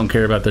sure they don't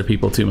care about their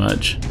people too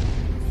much.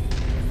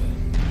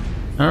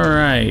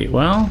 Alright,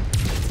 well,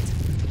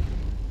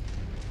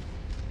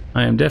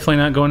 I am definitely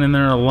not going in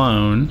there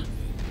alone.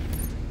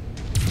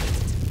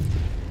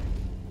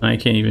 I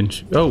can't even...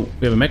 Oh,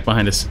 we have a mech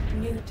behind us.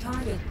 New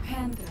target,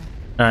 Panther.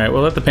 Alright,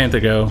 we'll let the Panther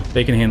go.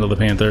 They can handle the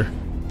Panther.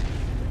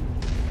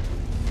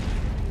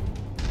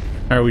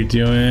 How are we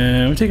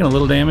doing? We're taking a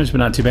little damage, but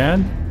not too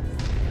bad.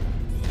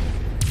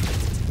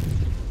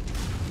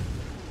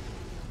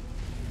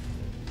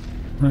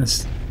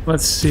 Let's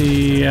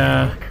see.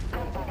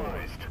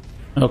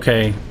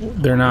 Okay,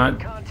 they're not.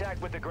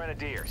 Contact with the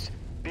Grenadiers.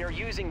 They're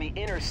using the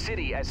inner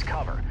city as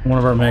cover. One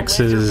of our mechs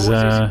is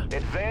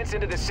advance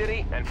into the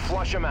city and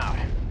flush them out.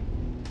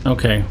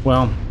 Okay,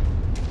 well,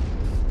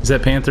 is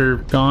that Panther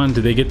gone?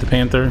 Did they get the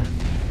Panther?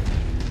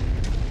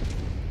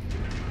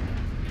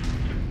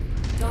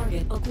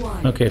 Target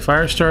acquired. Okay,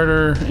 fire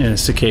starter and a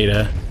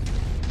cicada.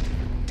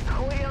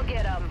 We'll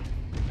get 'em.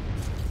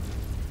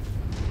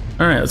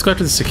 All right, let's go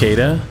after the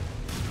cicada.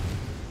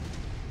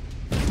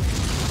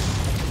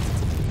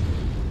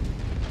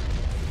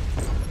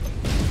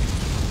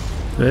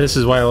 This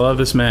is why I love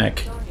this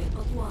mech. Target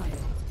acquired.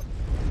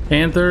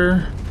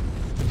 Panther.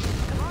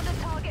 Commander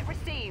target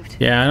received.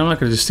 Yeah, I'm not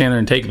gonna just stand there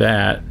and take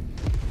that.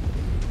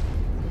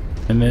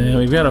 And then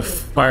we've got a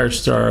fire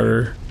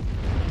starter.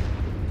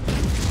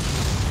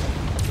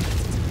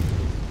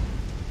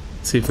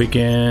 See if we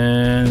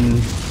can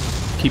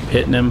keep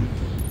hitting him.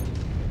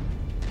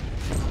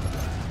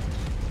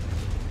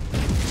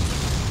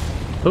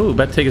 Oh,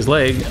 about to take his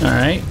leg. All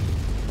right.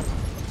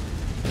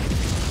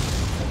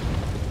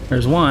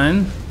 There's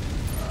one.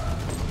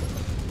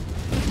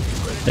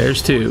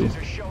 There's two.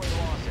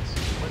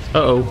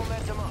 Uh-oh.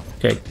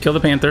 Okay, kill the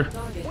Panther.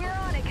 We're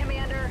on it,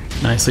 Commander.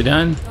 Nicely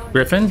done.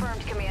 Griffin.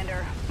 Confirmed,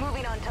 Commander.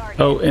 Moving on target.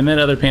 Oh, and that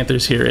other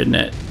Panther's here, isn't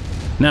it?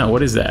 No,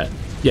 what is that?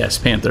 Yes,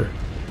 Panther.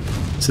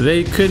 So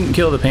they couldn't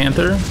kill the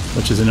Panther,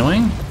 which is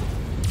annoying.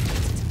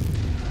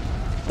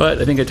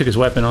 But I think I took his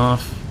weapon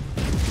off.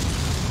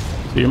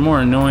 So you're more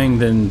annoying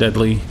than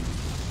deadly.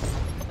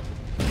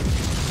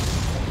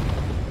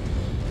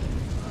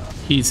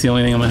 He's the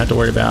only thing I'm gonna have to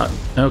worry about.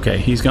 Okay,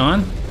 he's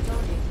gone.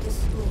 Target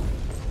destroyed.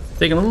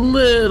 Taking a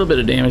little bit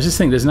of damage. This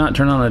thing does not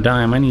turn on a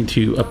dime. I need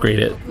to upgrade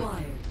it.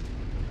 Acquired.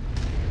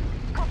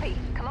 Copy.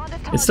 Commander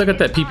target. It's stuck at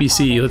that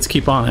PPC. Let's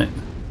keep on it.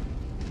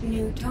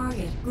 New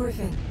target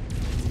Griffin.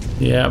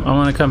 Yeah, I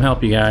want to come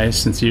help you guys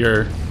since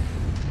you're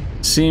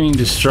seeming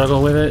to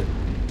struggle with it.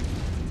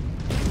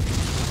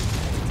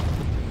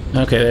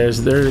 Okay,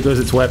 there goes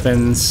its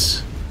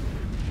weapons.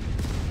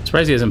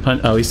 Surprised he hasn't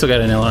punched. Oh, he's still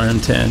got an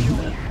LRM-10.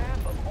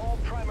 Half of all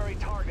primary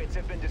targets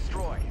have been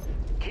destroyed.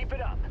 Keep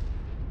it up.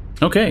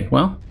 Okay,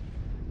 well,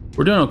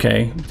 we're doing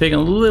okay. Taking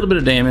a little bit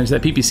of damage.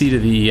 That PPC to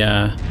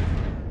the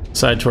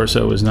side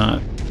torso was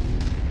not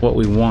what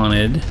we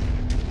wanted,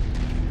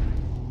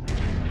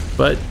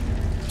 but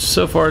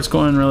so far it's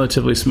going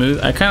relatively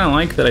smooth. I kind of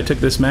like that I took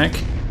this mech.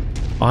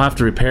 I'll have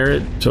to repair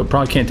it, so I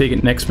probably can't take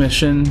it next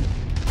mission.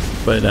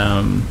 But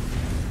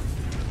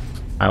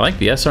I like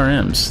the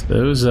SRMs.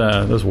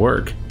 Those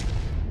work.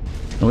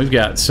 And we've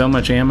got so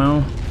much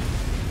ammo.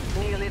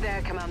 Nearly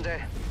there,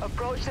 Commander.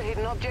 Approach the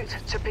hidden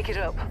object to pick it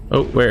up.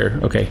 Oh, where?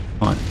 Okay,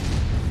 hold on.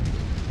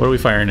 What are we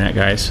firing at,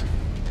 guys?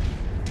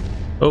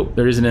 Oh,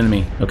 there is an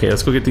enemy. Okay,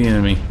 let's go get the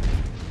enemy.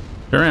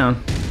 Turn around.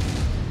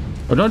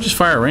 Oh, don't just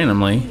fire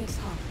randomly.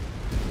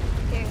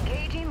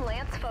 Engaging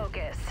Lance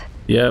focus.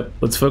 Yep,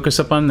 let's focus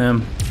up on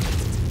them.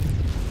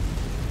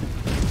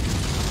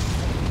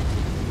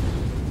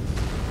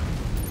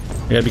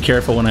 I gotta be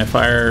careful when I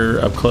fire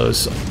up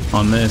close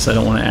on this. I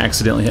don't want to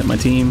accidentally hit my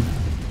team.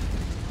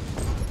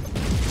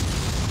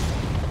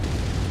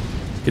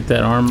 Get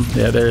that arm.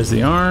 Yeah, there's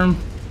the arm.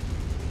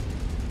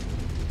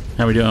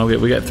 How we doing? Okay,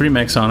 we got 3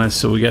 mechs on us,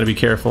 so we gotta be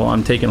careful.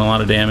 I'm taking a lot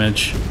of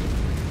damage.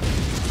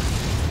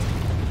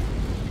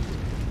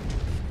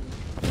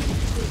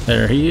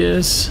 There he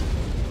is.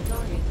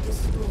 Target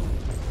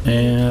destroyed.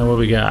 And what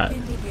we got?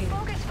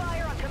 Focus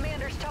fire on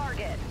Commander's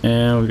target.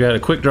 And we've got a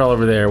quick draw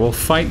over there. We'll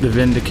fight the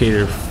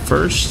Vindicator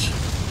first.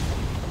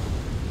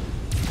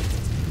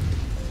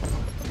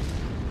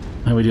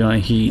 How we doing on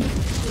heat?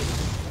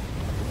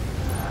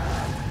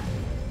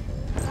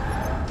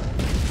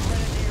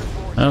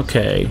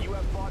 Okay. You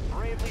have fought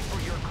bravely for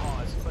your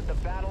cause, but the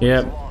battle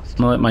Yep. is lost. I'm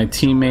gonna let my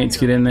teammates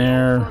get in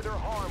there. Further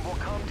harm will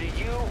come to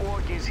you or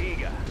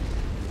Giziga.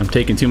 I'm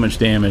taking too much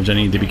damage. I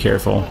need to be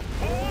careful.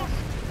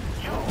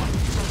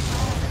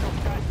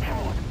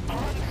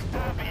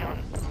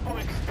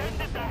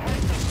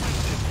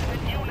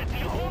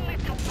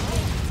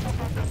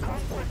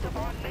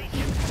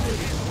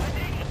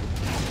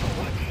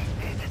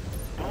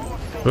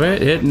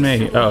 Quit hitting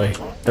me. Oh,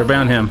 they're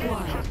bound him.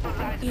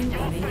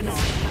 Incoming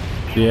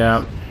missile.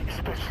 Yeah.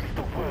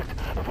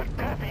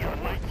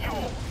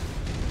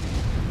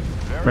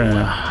 We're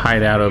gonna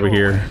hide out over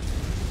here.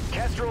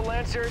 Kestrel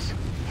Lancers,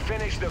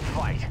 finish the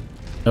fight.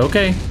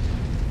 Okay.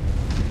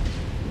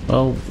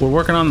 Well, we're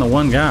working on the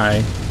one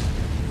guy.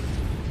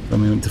 I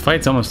mean, the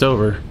fight's almost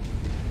over.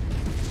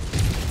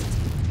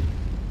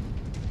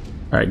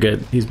 Alright,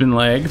 good. He's been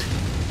legged.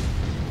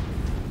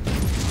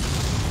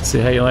 See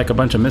how you like a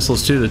bunch of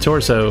missiles to the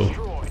torso.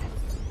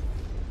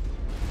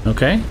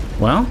 Okay,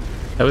 well,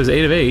 that was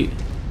 8 of 8.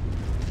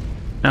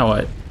 Now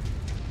what?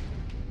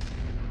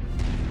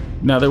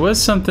 Now there was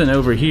something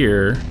over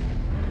here.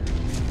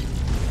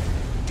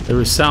 There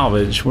was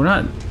salvage. We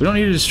don't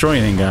need to destroy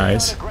anything,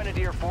 guys.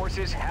 Grenadier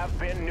forces have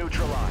been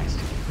neutralized.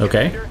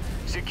 Okay. Commander,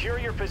 secure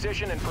your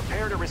position and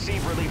prepare to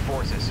receive relief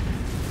forces.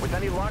 With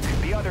any luck,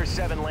 the other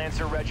 7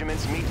 Lancer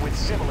regiments meet with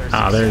similar success.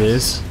 Ah, there it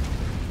is.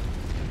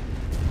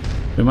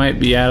 We might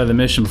be out of the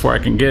mission before I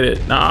can get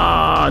it.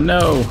 Ah,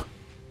 no.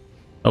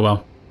 Oh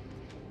well.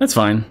 That's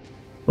fine.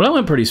 Well, that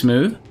went pretty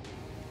smooth.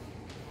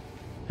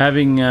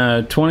 having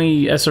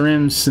 20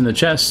 SRMs in the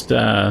chest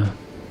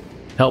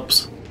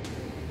helps.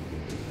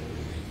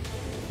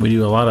 We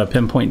do a lot of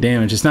pinpoint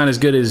damage. It's not as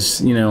good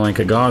as, you know, like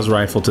a gauze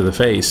rifle to the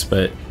face,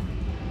 but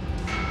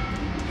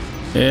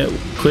it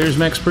clears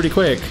mechs pretty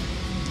quick.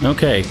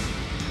 Okay,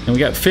 and we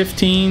got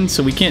 15,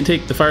 so we can't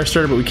take the fire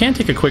starter, but we can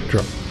take a quick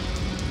draw.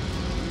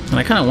 And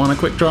I kind of want a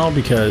quick draw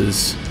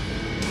because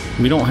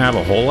we don't have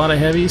a whole lot of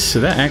heavies,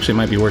 so that actually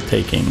might be worth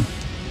taking.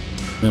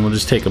 Then we'll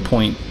just take a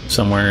point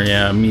somewhere.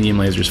 Yeah, medium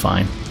laser's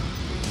fine.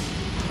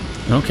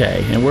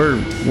 Okay, and we're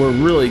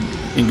really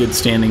in good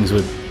standings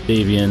with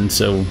Davian,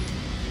 so,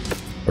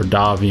 or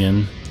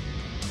Davian.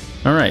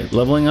 All right,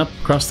 leveling up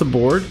across the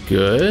board.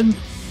 Good.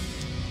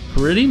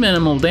 Pretty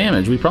minimal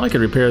damage. We probably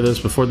could repair those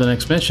before the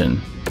next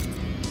mission.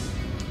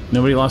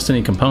 Nobody lost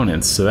any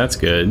components, so that's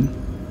good.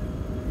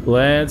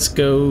 Let's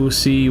go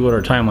see what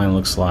our timeline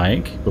looks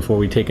like before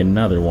we take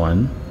another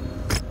one.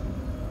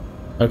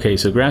 Okay,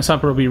 so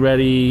Grasshopper will be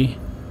ready.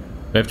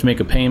 We have to make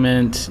a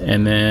payment,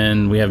 and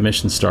then we have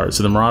mission start.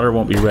 So the Marauder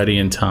won't be ready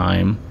in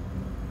time.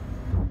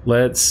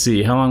 Let's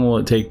see, how long will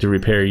it take to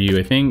repair you?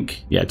 I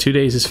think, yeah, 2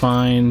 days is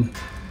fine.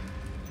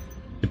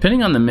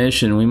 Depending on the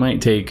mission, we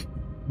might take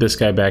this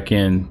guy back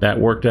in. That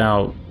worked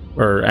out,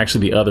 or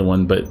actually the other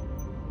one, but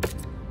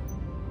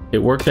it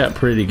worked out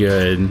pretty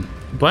good.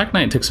 Black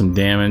Knight took some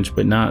damage,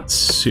 but not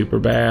super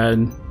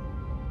bad.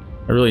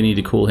 I really need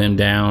to cool him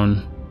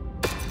down.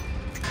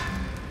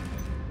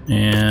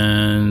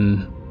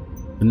 And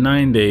the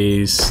 9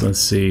 days, let's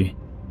see.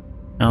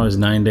 How is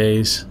 9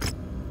 days?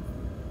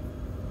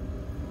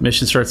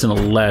 Mission starts in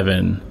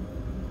 11.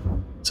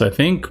 So I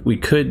think we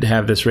could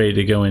have this ready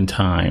to go in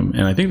time.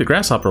 And I think the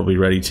Grasshopper will be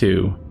ready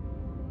too.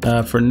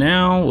 For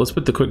now, let's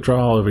put the quick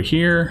draw over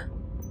here.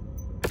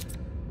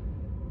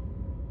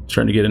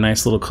 Starting to get a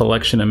nice little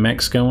collection of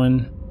mechs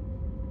going.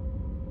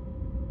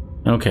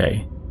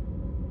 Okay.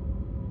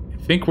 I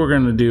think we're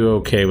going to do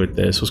okay with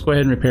this. Let's go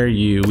ahead and repair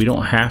you. We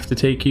don't have to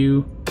take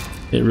you.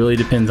 It really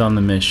depends on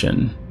the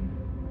mission.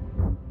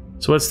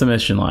 So what's the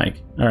mission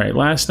like? Alright,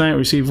 last night we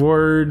received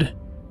word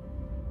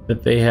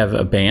that they have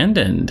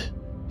abandoned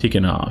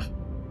Tikhonov.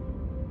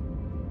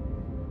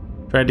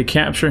 Tried to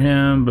capture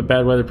him, but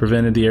bad weather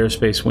prevented the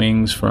aerospace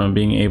wings from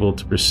being able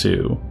to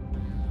pursue.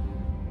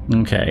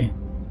 Okay.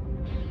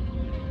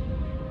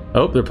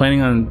 Oh, they're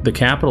planning on, the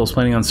capital's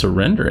planning on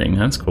surrendering.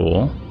 That's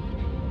cool.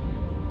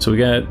 So we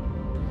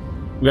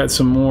got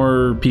some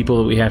more people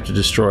that we have to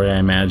destroy, I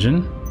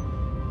imagine.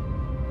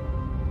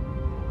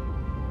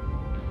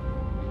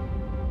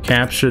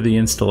 Capture the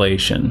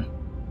installation.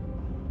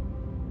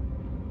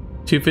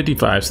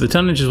 255. So the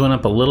tonnages went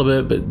up a little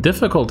bit, but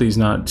difficulty's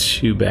not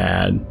too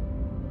bad.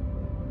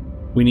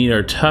 We need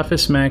our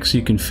toughest mechs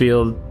you can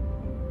field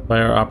by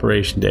our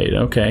operation date.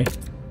 Okay.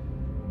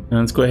 Now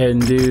let's go ahead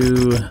and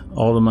do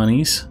all the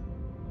monies.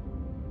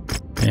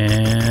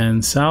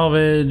 And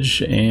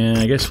salvage, and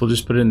I guess we'll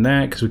just put it in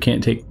that because we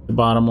can't take the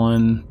bottom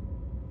one.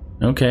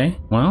 Okay,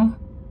 well.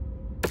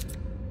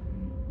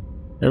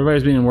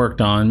 Everybody's being worked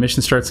on.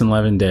 Mission starts in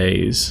 11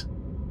 days.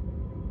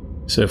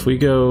 So if we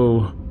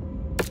go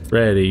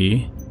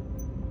ready.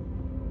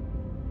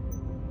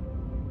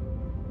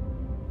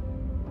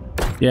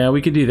 Yeah,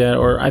 we could do that,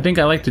 or I think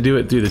I like to do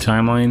it through the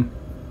timeline.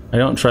 I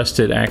don't trust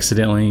it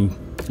accidentally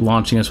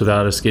launching us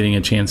without us getting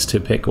a chance to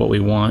pick what we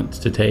want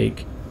to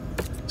take.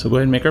 So go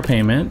ahead and make our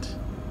payment.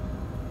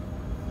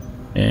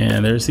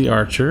 And there's the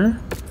Archer.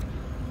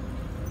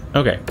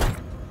 Okay,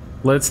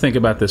 let's think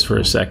about this for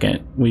a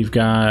second. We've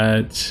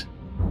got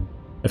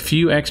a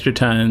few extra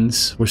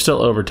tons. We're still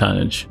over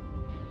tonnage.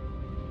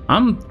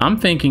 I'm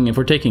thinking if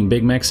we're taking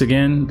big mechs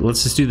again,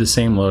 let's just do the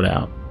same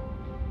loadout.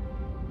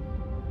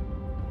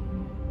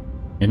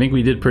 I think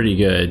we did pretty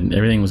good.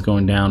 Everything was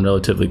going down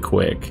relatively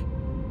quick.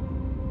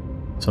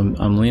 So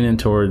I'm leaning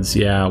towards,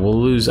 yeah,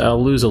 I'll lose a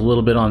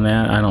little bit on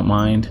that. I don't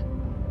mind.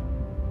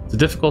 The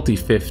difficulty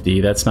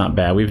 50, that's not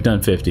bad. We've done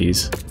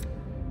 50s.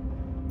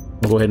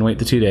 We'll go ahead and wait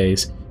the 2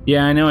 days.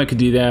 Yeah, I know I could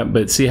do that,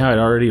 but see how it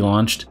already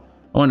launched?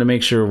 I wanted to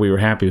make sure we were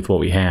happy with what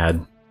we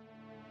had.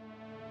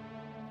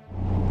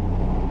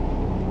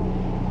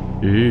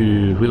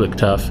 Ooh, we look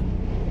tough.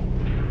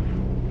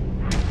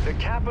 The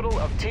capital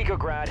of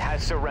Tikhograd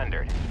has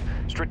surrendered.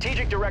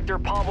 Strategic Director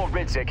Pavel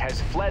Ridzik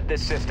has fled the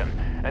system,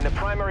 and the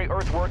primary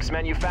earthworks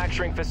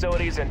manufacturing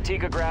facilities in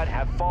Tikhograd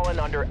have fallen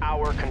under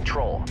our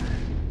control.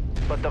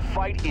 But the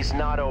fight is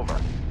not over.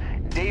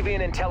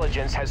 Davian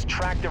intelligence has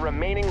tracked the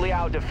remaining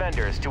Liao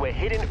defenders to a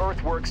hidden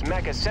earthworks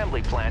mech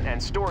assembly plant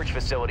and storage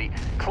facility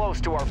close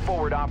to our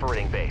forward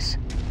operating base.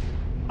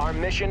 Our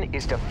mission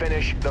is to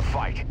finish the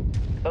fight.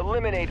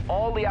 Eliminate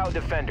all Liao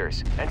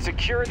defenders and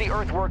secure the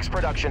earthworks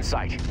production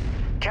site.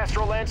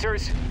 Kestrel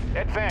Lancers,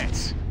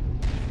 advance.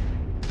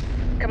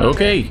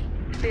 Okay.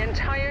 The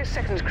entire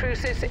 2nd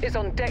Crucis is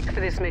on deck for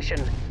this mission.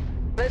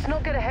 Let's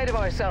not get ahead of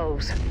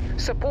ourselves.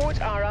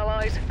 Support our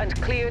allies and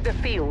clear the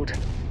field.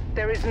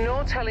 There is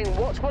no telling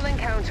what we'll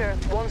encounter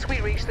once we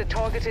reach the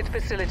targeted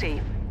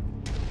facility.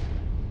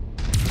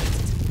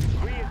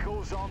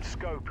 Vehicles on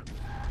scope.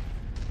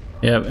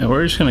 Yeah, and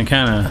we're just gonna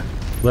kind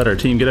of let our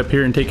team get up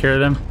here and take care of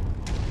them.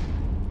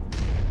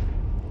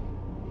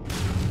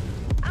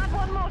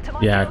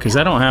 Yeah, because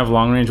I don't have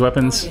long-range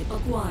weapons. Target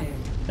acquired.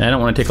 And I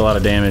don't want to take a lot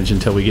of damage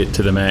until we get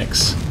to the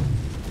mechs.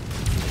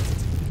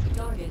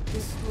 Target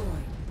destroyed.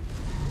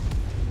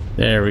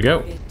 There we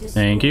go.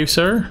 Thank you,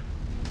 sir.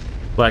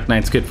 Black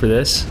Knight's good for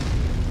this.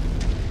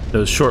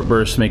 Those short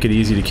bursts make it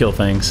easy to kill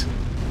things.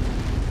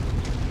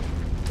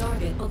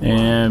 Target acquired.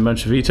 And a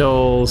bunch of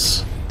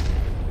VTOLs.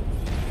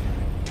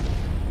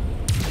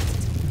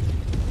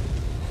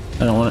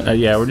 I don't want to...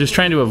 yeah, we're just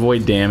trying to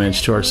avoid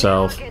damage to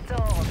ourselves. Target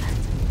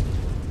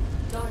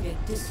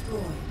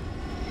destroyed.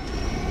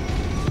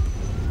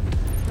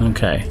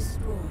 Okay.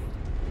 Destroyed.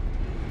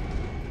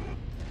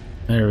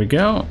 There we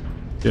go.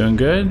 Doing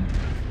good.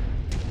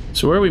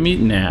 So where are we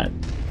meeting at?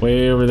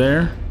 Way over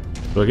there?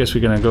 So I guess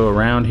we're gonna go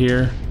around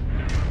here.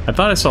 I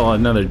thought I saw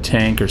another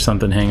tank or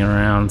something hanging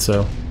around,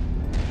 so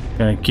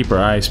gonna keep our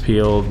eyes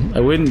peeled. I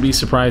wouldn't be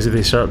surprised if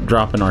they start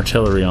dropping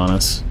artillery on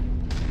us.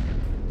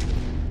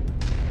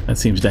 That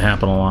seems to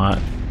happen a lot.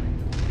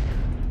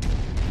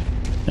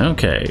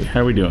 Okay,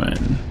 how are we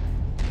doing?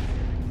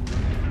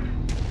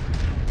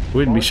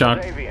 Wouldn't be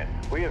shocked.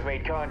 We have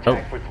made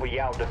contact with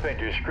Liao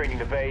defenders screening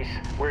the base.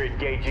 We're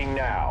engaging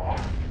now.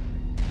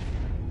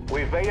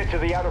 We've made it to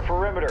the outer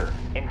perimeter,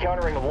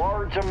 encountering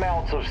large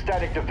amounts of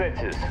static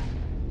defenses.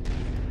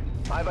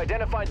 I've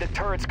identified the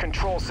turret's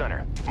control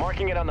center,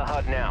 marking it on the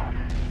HUD now.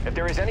 If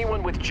there is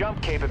anyone with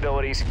jump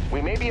capabilities,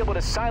 we may be able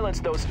to silence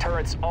those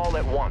turrets all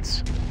at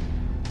once.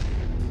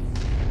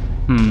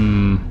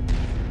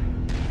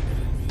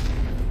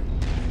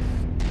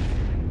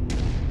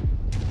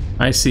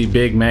 I see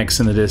big mechs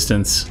in the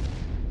distance.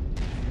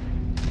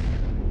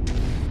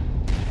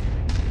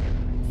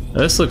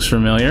 This looks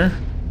familiar.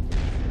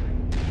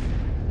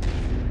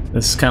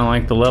 This is kind of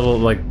like the level,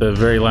 like the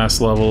very last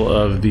level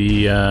of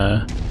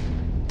the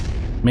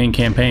main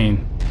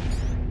campaign.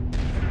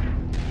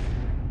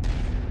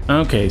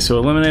 Okay, so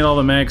eliminate all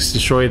the mechs,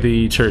 destroy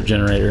the turret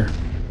generator.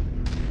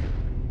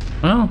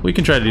 Well, we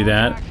can try to do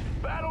that.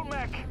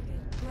 BattleMech!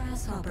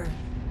 Grasshopper.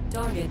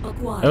 Target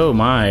acquired. Oh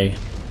my.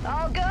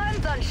 All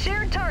guns on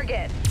shared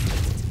target.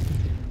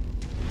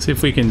 See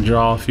if we can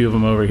draw a few of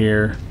them over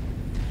here.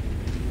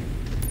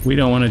 We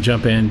don't want to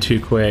jump in too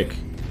quick.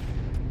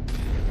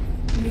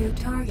 New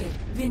target.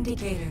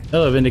 Vindicator.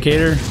 Hello,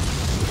 Vindicator.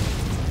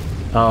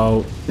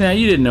 Oh, yeah,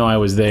 you didn't know I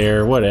was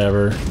there.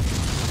 Whatever.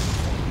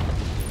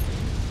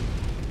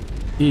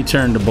 He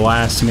turned to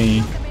blast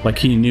me like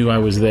he knew I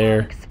was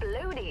there.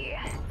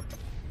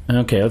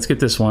 Okay, let's get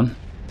this one.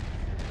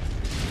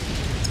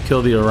 Let's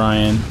kill the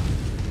Orion.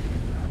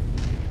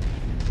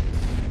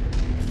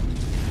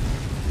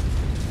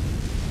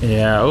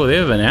 Yeah, oh, they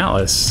have an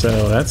Atlas,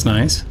 so that's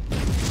nice.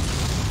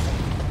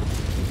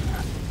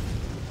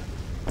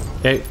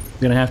 Okay,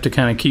 gonna have to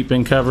kind of keep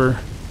in cover.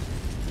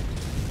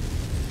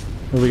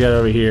 What do we got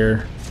over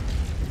here?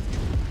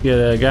 Get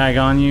a guy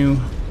on you.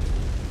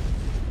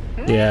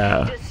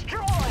 Yeah.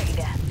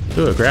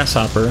 Ooh, a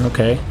grasshopper,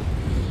 okay.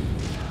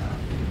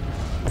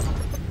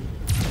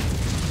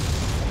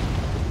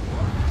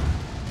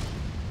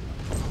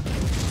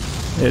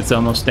 It's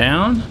almost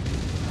down.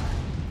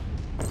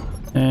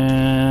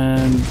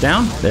 And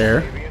down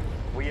there.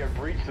 We have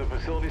breached the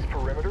facility's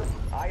perimeter.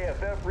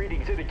 IFF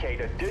readings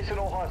indicate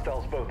additional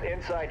hostiles both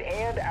inside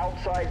and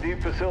outside the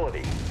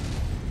facility.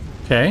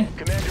 Okay.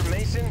 Commander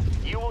Mason,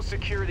 you will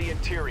secure the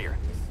interior.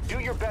 Do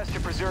your best to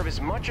preserve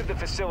as much of the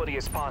facility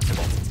as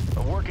possible.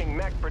 A working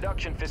mech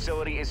production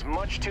facility is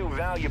much too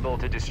valuable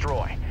to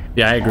destroy.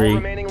 Yeah, I agree. All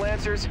remaining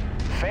Lancers,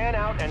 fan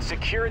out and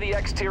secure the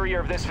exterior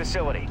of this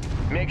facility.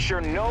 Make sure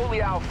no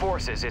Liao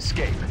forces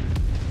escape.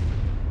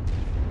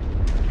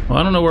 Well,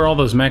 I don't know where all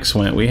those mechs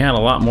went. We had a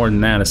lot more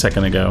than that a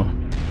second ago.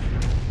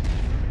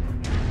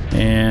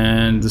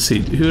 And let's see,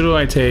 who do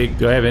I take?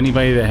 Do I have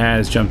anybody that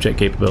has jump jet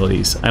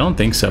capabilities? I don't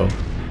think so.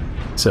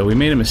 So we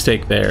made a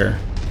mistake there.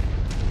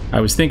 I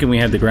was thinking we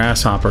had the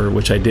Grasshopper,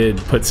 which I did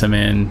put some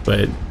in,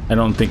 but I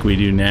don't think we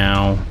do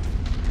now.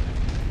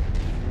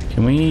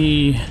 Can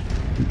we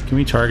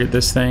target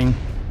this thing?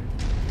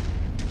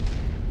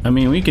 I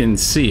mean, we can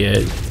see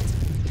it.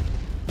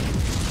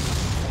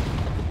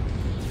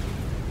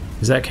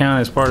 Does that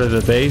count as part of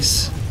the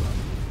base?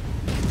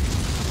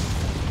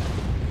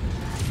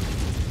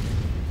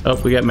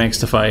 Oh, we got mechs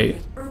to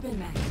fight.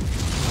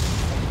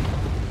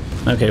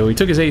 Okay, well, we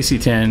took his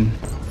AC-10.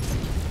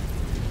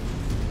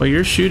 Well,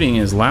 your shooting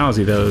is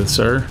lousy, though,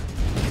 sir.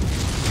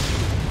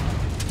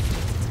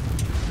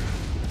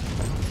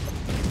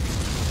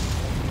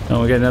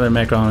 Oh, we got another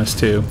mech on us,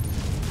 too.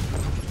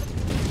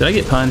 Did I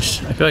get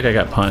punched? I feel like I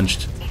got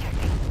punched.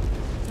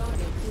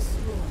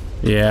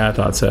 Yeah, I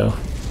thought so.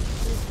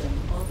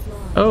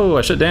 Oh,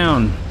 I shut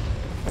down.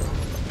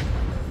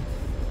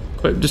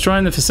 Quit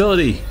destroying the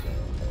facility.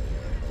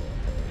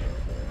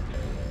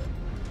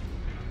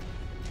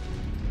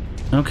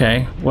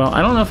 Okay, well,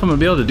 I don't know if I'm gonna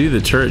be able to do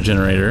the turret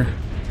generator.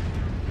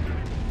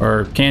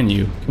 Or can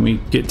you? Can we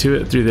get to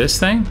it through this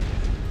thing?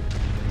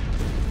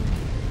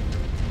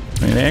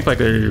 I mean, they act like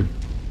they're...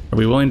 Are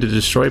we willing to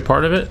destroy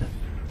part of it?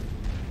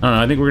 I don't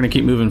know, I think we're gonna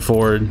keep moving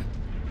forward.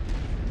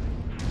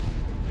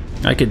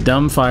 I could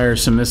dumbfire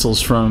some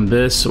missiles from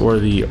this or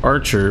the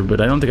Archer,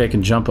 but I don't think I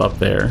can jump up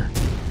there.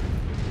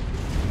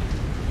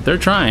 They're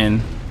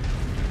trying.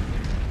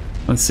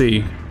 Let's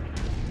see.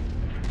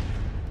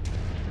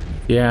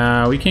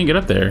 Yeah, we can't get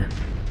up there.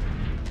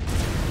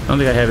 I don't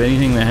think I have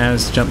anything that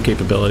has jump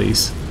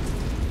capabilities.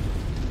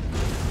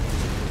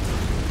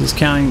 This is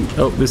counting.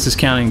 Oh, this is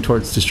counting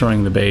towards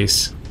destroying the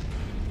base.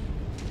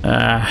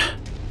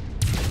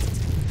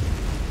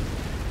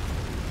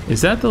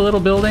 Is that the little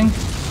building?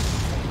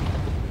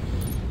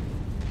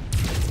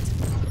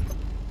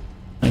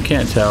 I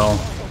can't tell.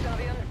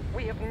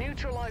 We have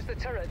neutralized the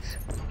turrets.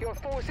 Your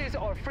forces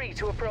are free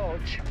to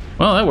approach.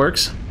 Well, that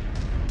works.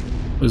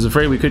 I was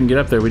afraid we couldn't get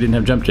up there. We didn't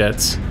have jump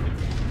jets.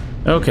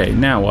 Okay,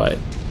 now what?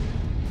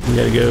 We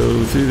gotta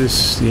go through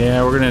this.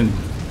 Yeah, we're gonna...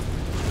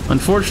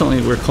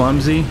 Unfortunately, we're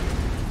clumsy.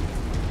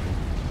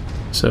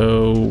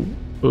 So...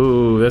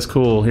 Ooh, that's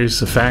cool. Here's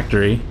the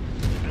factory.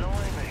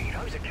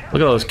 Look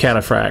at all those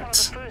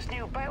cataphracts. First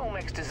new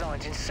BattleMechs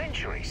designs in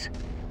centuries.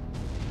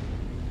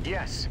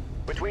 Yes.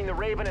 Between the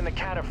Raven and the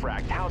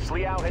Cataphract, House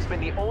Liao has been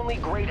the only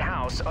great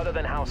house other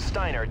than House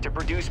Steiner to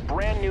produce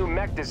brand new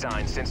mech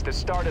designs since the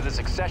start of the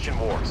Succession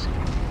Wars.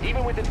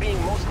 Even with it being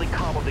mostly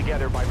cobbled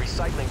together by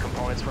recycling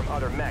components from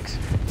other mechs,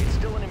 it's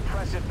still an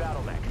impressive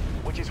BattleMech,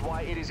 which is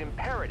why it is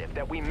imperative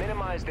that we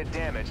minimize the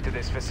damage to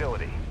this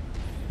facility.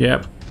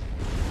 Yep.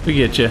 We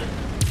get you.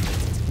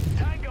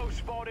 Tango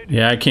spotted.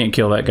 Yeah, I can't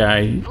kill that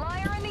guy.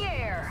 Flyer in the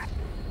air.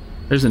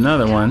 There's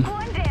another one.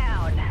 One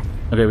down.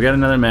 Okay, we got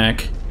another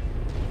mech.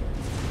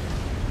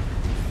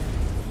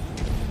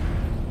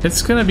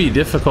 It's gonna be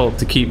difficult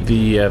to keep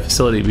the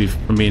facility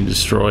from being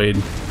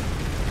destroyed.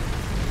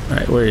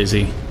 Alright, where is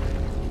he?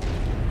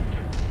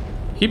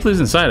 Keep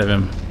losing sight of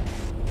him.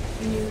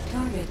 New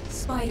target,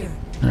 Spider.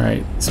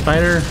 Alright,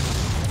 Spider.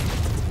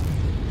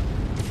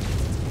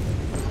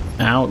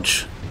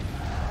 Ouch.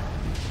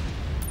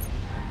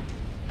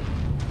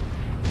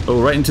 Oh,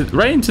 right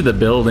into the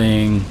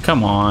building.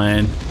 Come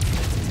on.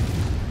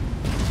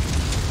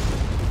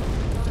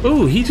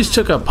 Ooh, he just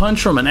took a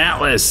punch from an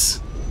Atlas.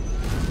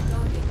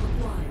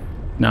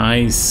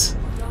 Nice.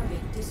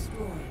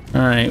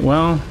 Alright,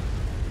 well,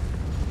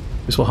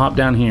 guess we'll hop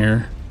down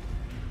here.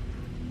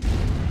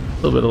 A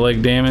little bit of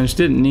leg damage.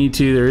 Didn't need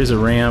to. There is a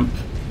ramp.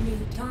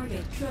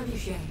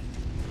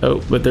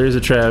 Oh, but there is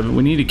a treb.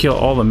 We need to kill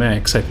all the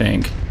mechs, I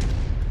think.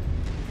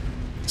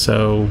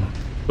 So,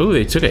 ooh,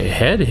 they took a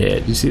head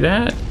hit. You see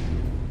that?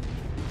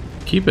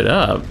 Keep it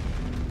up.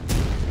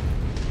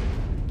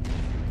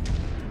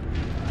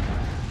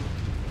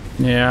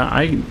 Yeah,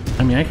 I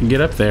mean, I can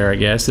get up there, I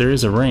guess. There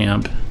is a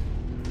ramp.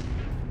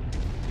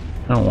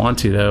 I don't want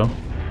to, though.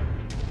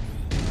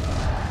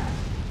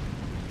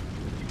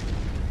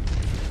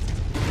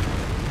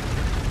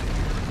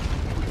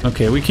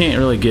 Okay, we can't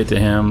really get to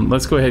him.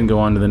 Let's go ahead and go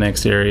on to the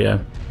next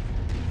area.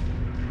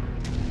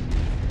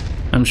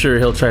 I'm sure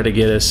he'll try to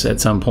get us at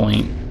some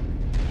point.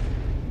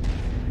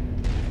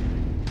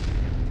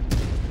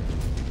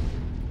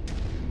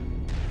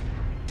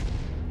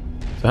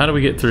 So how do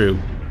we get through?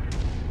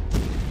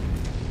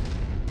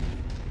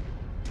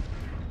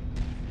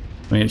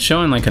 I mean, it's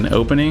showing like an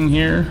opening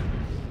here.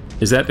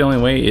 Is that the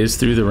only way? Is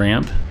through the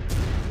ramp?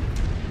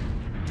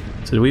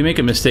 So did we make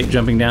a mistake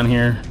jumping down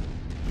here?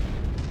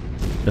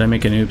 Did I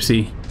make an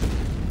oopsie?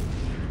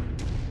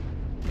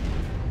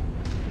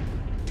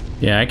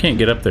 Yeah, I can't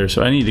get up there,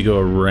 so I need to go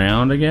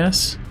around, I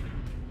guess.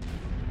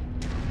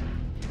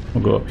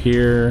 We'll go up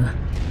here.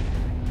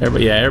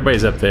 Everybody, yeah,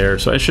 everybody's up there,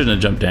 so I shouldn't have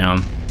jumped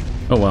down.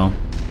 Oh well.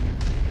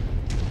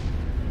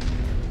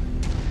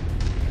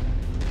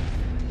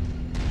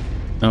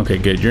 Okay,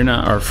 good. You're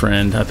not our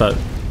friend. I thought...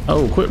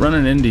 Oh, quit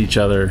running into each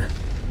other.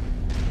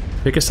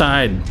 Pick a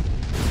side.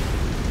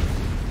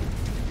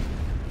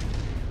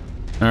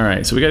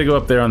 Alright, so we gotta go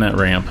up there on that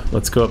ramp.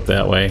 Let's go up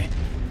that way.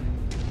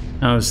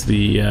 How's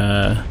the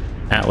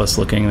Atlas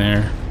looking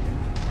there?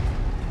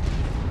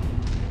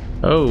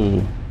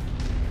 Oh.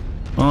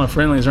 Well, our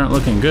friendlies aren't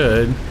looking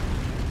good.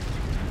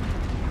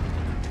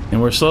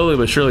 And we're slowly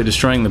but surely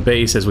destroying the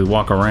base as we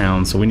walk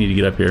around, so we need to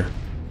get up here.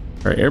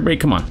 Alright, everybody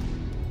come on.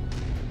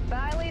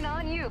 Filing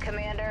on you,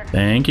 Commander.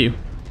 Thank you.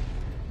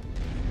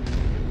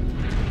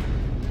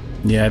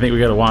 Yeah, I think we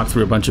gotta walk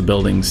through a bunch of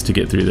buildings to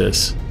get through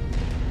this.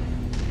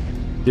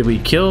 Did we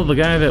kill the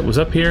guy that was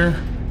up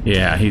here?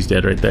 Yeah, he's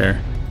dead right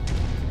there.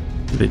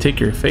 Did they take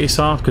your face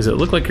off? Because it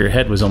looked like your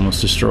head was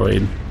almost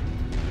destroyed.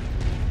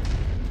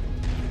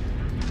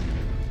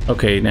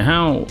 Okay, now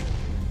how...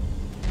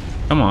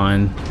 Come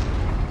on.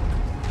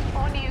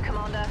 On to you,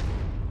 Commander.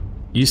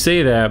 You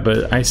say that,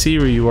 but I see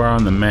where you are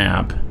on the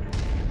map.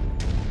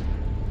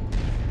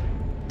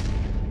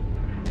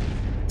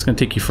 It's gonna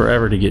take you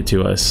forever to get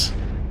to us.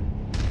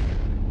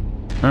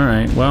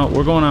 Alright, well,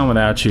 we're going on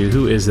without you.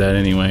 Who is that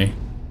anyway?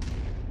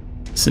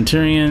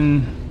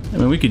 Centurion... I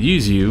mean, we could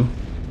use you.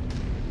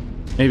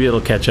 Maybe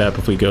it'll catch up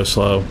if we go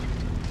slow.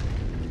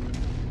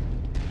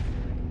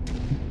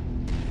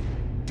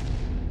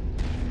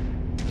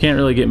 Can't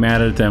really get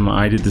mad at them.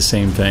 I did the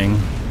same thing.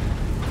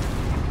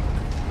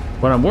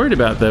 What I'm worried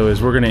about, though, is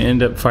we're going to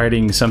end up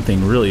fighting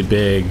something really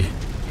big.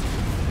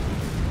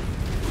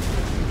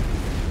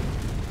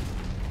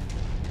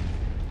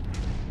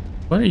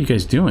 What are you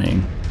guys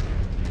doing?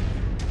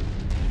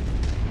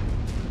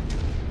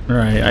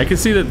 Alright, I can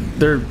see that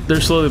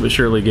they're slowly but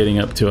surely getting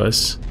up to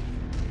us.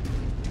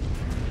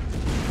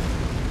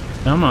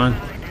 Come on.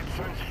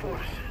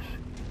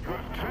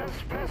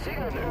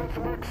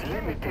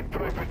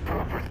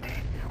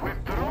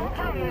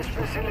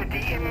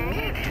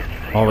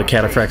 All the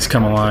cataphracts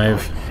come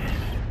alive.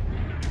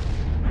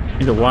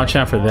 Need to watch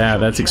out for that.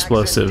 That's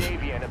explosive.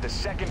 Of the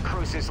Second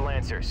Crucis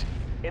Lancers.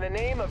 In the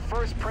name of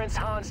First Prince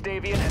Hans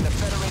Davian and the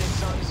Federated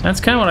Sons. That's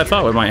kind of what I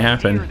thought might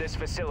happen. This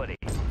facility.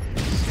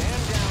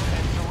 Stand down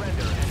and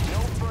surrender, and no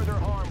further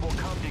harm will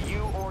come to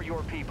you or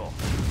your people.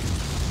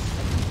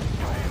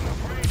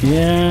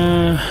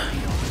 Yeah.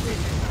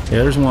 Yeah,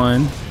 there's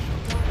one.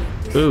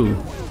 Ooh.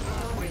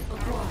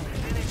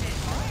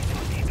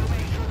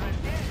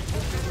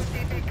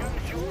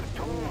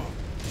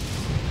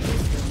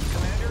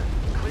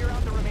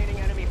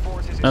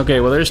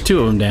 Okay, well, there's two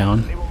of them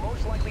down. They will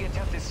most likely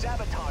attempt to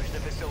sabotage the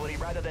facility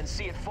rather than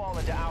see it fall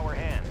into our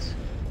hands.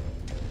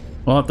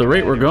 Well, at the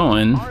rate we're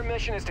going... Our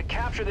mission is to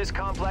capture this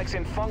complex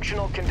in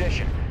functional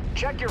condition.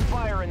 Check your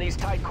fire in these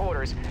tight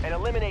quarters and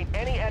eliminate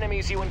any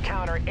enemies you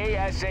encounter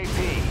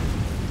ASAP.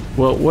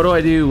 Well, what do I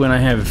do when I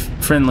have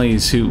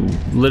friendlies who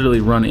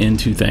literally run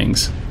into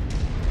things?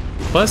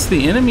 Plus,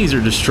 the enemies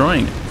are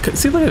destroying...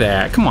 See, look at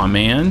that. Come on,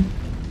 man.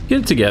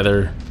 Get it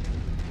together.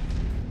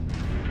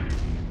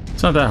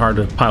 It's not that hard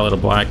to pilot a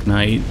Black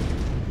Knight.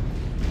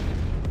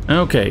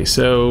 Okay,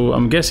 so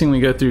I'm guessing we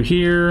go through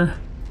here.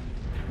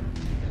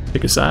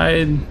 Pick a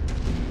side.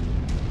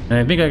 And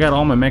I think I got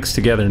all my mechs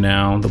together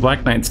now. The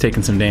Black Knight's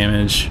taking some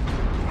damage.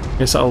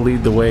 Guess I'll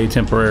lead the way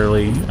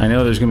temporarily. I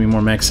know there's gonna be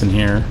more mechs in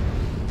here.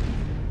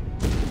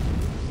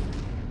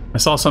 I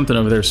saw something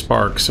over there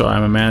spark, so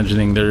I'm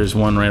imagining there's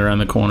one right around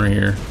the corner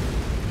here.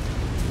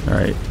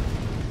 Alright.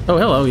 Oh,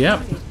 hello,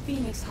 yep.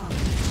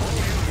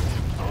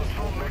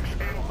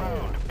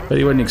 But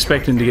he wasn't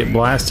expecting to get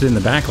blasted in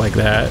the back like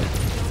that.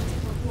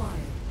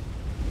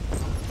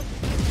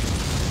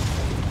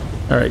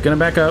 Alright, gonna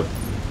back up.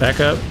 Back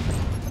up.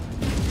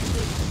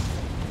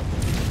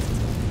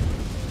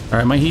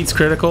 Alright, my heat's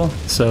critical,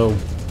 so...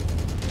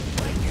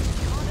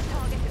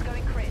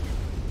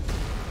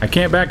 I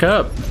can't back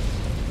up.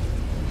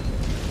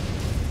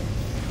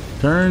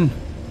 Turn.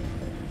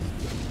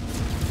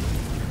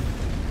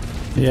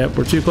 Yep,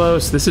 we're too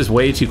close. This is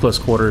way too close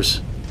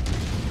quarters.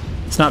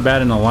 It's not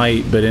bad in a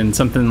light, but in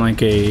something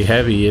like a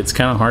heavy, it's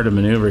kind of hard to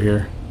maneuver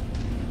here.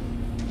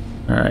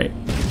 Alright.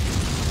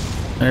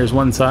 There's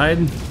one side.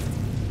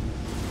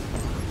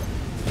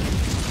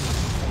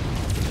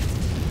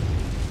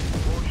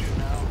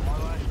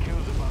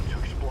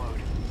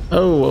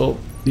 Oh, well,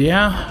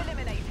 yeah.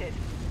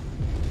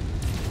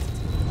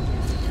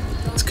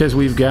 It's because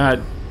we've got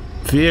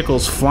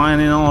vehicles flying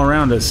in all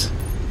around us.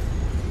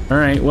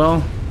 Alright,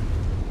 well,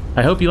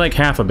 I hope you like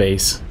half a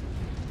base.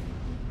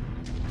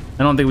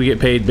 I don't think we get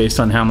paid based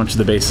on how much of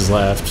the base is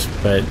left,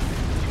 but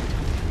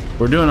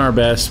we're doing our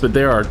best, but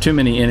there are too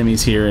many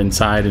enemies here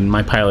inside, and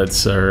my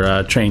pilots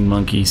are trained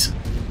monkeys.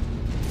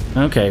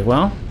 Okay,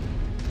 well,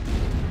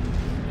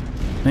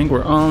 I think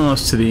we're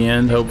almost to the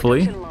end,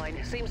 hopefully.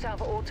 Seems to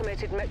have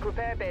automated mech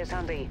repair bays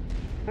handy.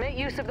 Make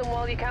use of them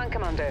while you can,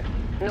 Commander.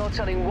 No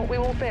telling what we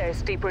will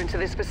face deeper into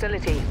this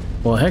facility.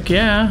 Well, heck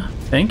yeah.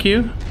 Thank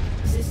you.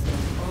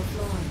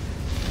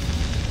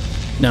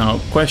 Now,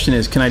 question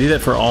is, can I do that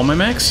for all my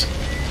mechs?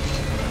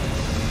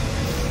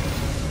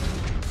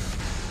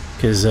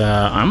 Because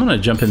I'm going to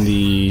jump in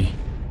the...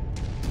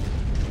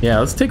 Yeah,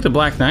 let's take the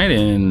Black Knight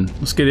in.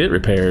 Let's get it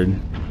repaired.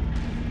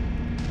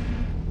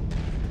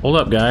 Hold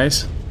up,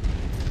 guys.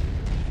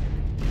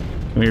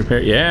 Can we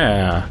repair?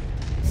 Yeah.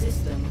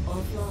 System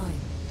offline.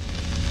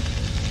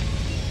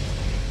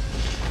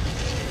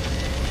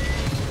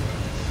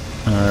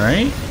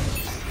 Alright.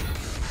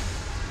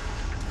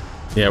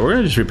 Yeah, we're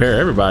gonna just repair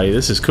everybody.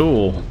 This is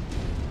cool.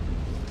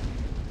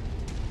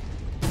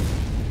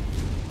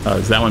 Oh,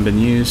 has that one been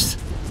used?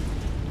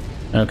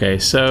 Okay,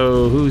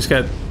 so who's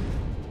got... I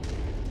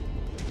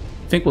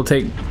think we'll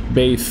take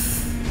Bay...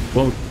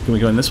 Well, can we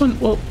go in this one?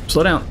 Whoa,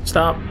 slow down.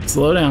 Stop.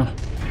 Slow down.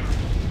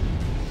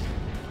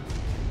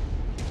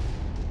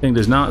 Thing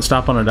does not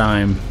stop on a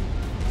dime.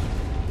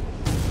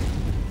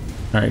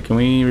 Alright, can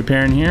we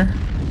repair in here?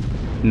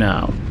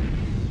 No.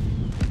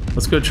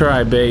 Let's go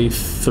try Bay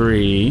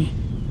 3.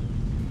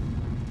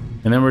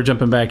 And then we're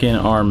jumping back in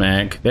our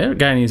mech. That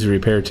guy needs to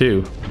repair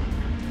too.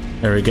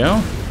 There we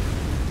go.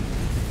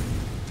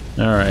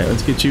 Alright,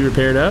 let's get you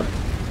repaired up.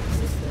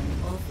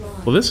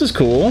 Well, this is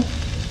cool.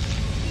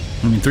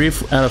 I mean, 3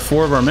 out of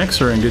 4 of our mechs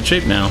are in good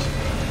shape now.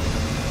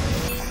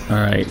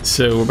 Alright,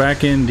 so we're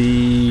back in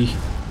the...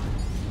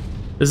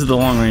 This is the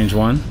long range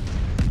one.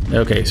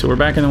 Okay, so we're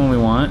back in the one we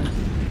want.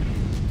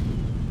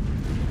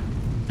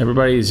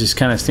 Everybody is just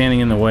kind of standing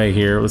in the way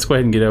here. Let's go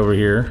ahead and get over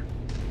here.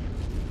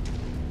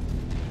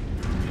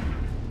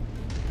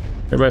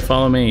 Everybody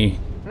follow me.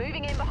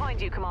 Moving in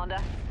behind you, Commander.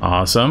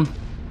 Awesome.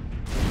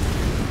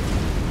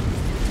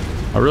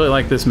 I really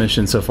like this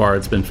mission so far.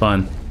 It's been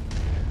fun.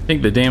 I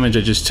think the damage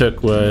I just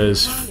took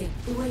was...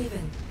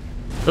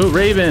 Oh,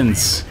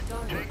 ravens!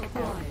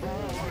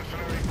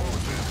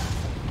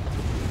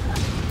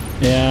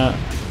 Yeah.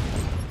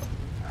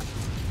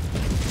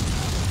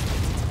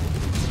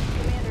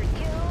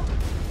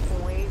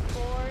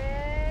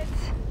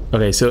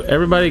 Okay, so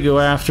everybody go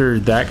after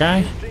that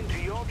guy.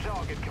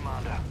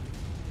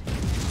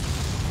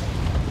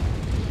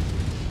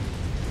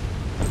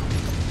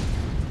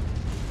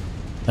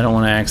 I don't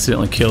want to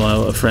accidentally kill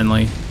a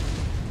friendly.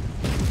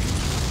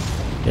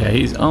 Yeah,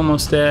 he's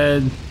almost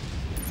dead.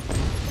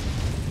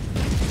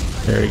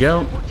 There we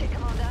go.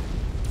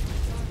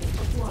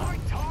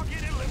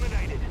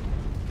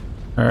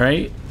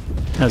 Alright.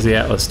 How's the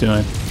Atlas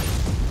doing?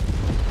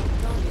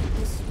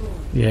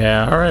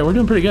 Yeah, alright, we're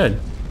doing pretty good.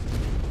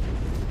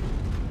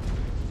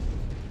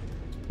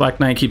 Black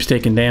Knight keeps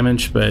taking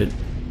damage, but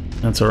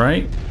that's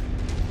alright.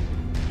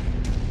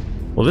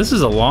 Well, this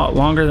is a lot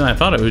longer than I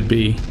thought it would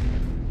be.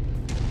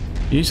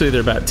 Usually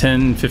they're about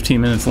 10-15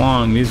 minutes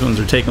long. These ones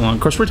are taking long.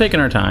 Of course, we're taking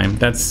our time.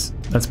 That's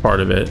part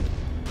of it.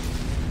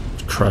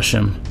 Crush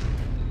him.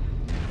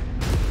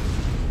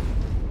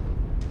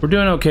 We're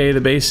doing okay. The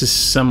base is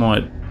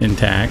somewhat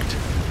intact.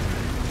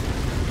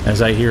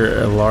 As I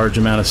hear a large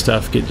amount of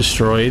stuff get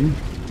destroyed.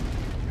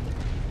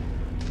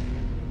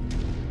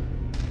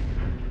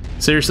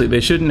 Seriously,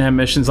 they shouldn't have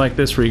missions like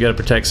this where you gotta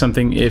protect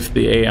something if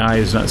the AI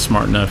is not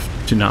smart enough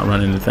to not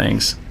run into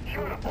things.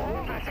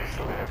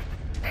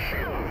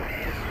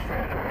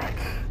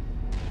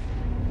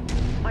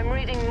 I'm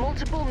reading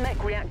multiple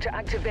mech reactor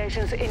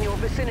activations in your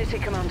vicinity,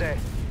 Commander.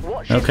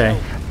 Watch okay.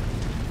 yourself.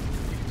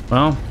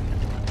 Well,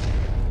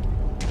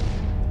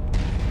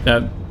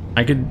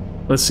 I could,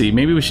 let's see,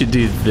 maybe we should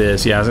do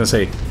this. Yeah, I was gonna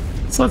say,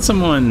 let's let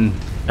someone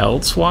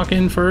else walk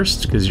in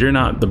first, because you're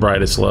not the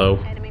brightest low.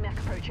 Enemy mech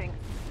approaching.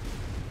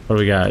 What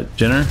do we got?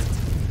 Jenner?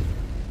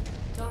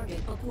 Target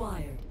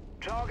acquired.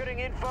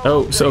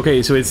 Oh, so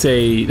okay, so it's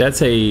a,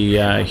 that's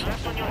a,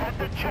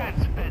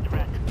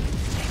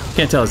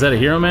 can't tell, is that a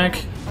hero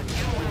mech?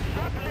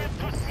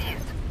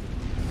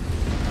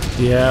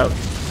 Yeah,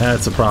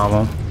 that's a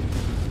problem.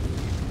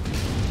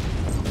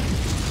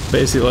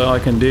 Basically, all I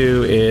can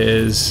do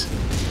is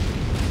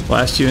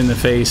blast you in the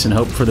face and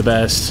hope for the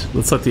best.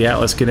 Let's let the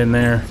Atlas get in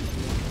there.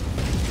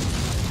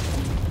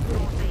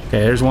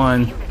 Okay, there's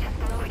one.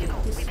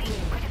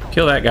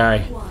 Kill that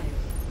guy.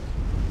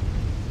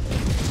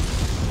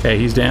 Okay,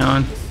 he's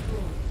down.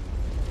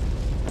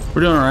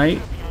 We're doing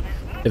alright.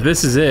 If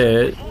this is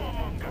it...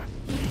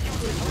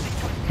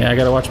 Yeah, I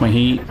gotta watch my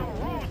heat.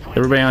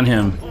 Everybody on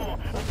him.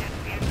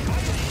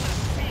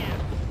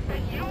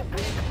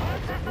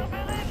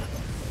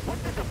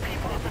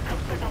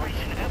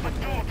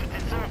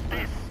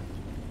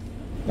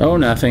 Oh,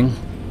 nothing.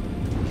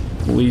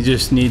 We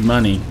just need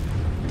money.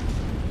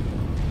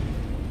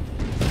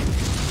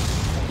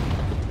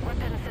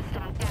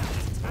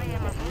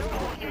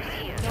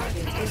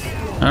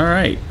 All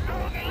right.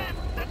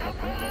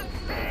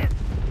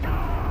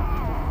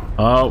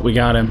 Oh, we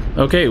got him.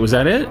 Okay, was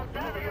that it?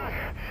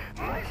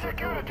 My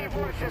security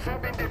forces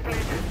have been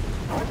depleted.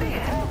 On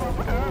behalf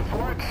of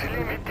Earthworks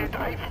Limited,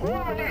 I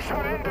formally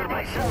surrender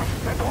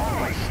myself and all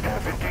my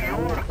staff into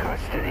your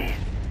custody.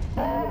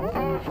 All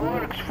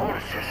Earthworks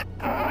forces,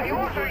 I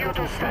order you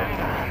to stand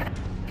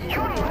down.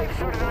 Your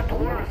lives are not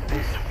worth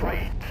this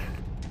fight.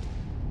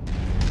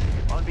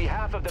 On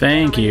behalf of the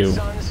Thank you.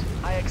 Sons,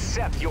 I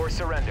accept your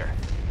surrender.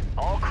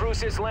 All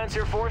Crucis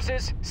Lancer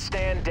forces,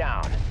 stand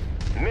down.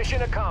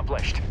 Mission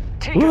accomplished.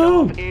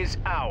 Tikhonov is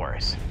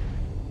ours.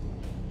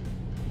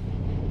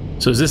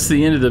 So is this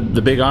the end of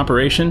the big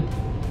operation?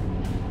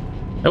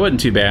 That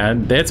wasn't too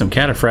bad. They had some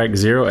CATAPHRACT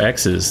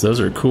 0X's. Those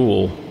are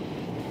cool.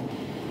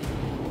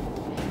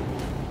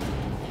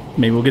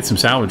 Maybe we'll get some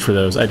salvage for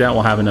those. I doubt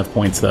we'll have enough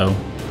points though.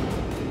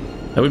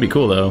 That would be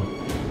cool though.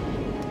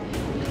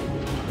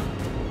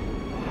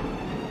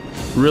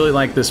 Really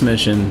like this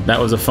mission. That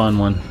was a fun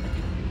one.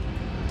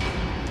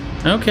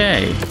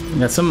 Okay, we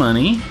got some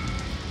money.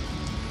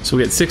 So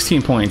we got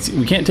 16 points.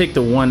 We can't take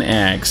the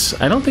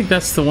 1X. I don't think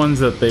that's the ones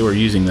that they were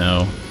using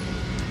though.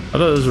 I thought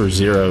those were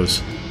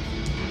zeros.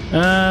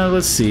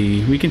 Let's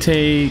see. We can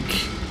take...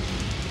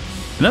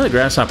 Another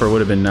grasshopper would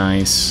have been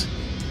nice.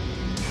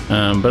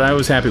 But I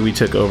was happy we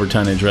took over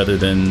tonnage rather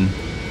than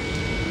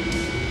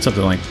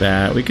something like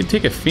that. We could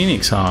take a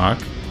Phoenix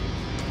Hawk.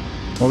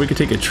 Or we could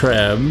take a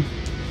Treb.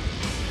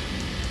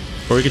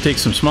 Or we could take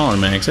some smaller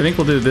mechs. I think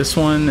we'll do this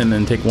one and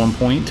then take 1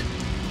 point.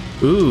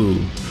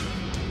 Ooh.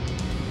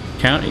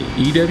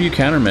 EW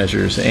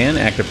countermeasures and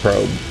active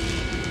probe.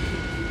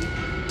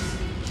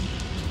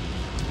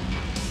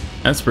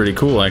 That's pretty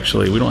cool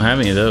actually. We don't have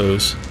any of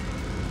those.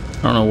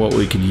 I don't know what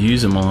we could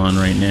use them on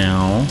right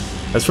now.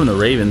 That's from the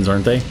Ravens,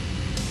 aren't they?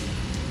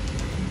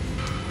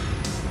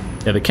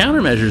 Yeah, the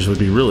countermeasures would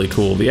be really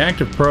cool. The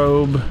active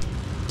probe,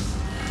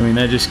 I mean,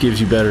 that just gives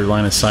you better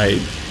line of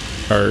sight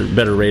or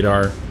better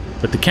radar.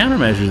 But the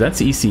countermeasures,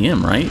 that's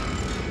ECM, right?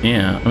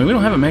 Yeah, I mean, we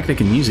don't have a mech that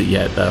can use it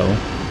yet, though.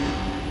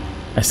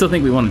 I still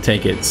think we want to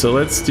take it. So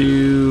let's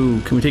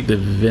do, can we take the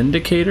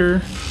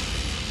Vindicator?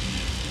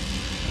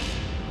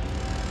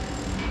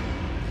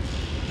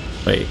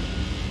 Wait.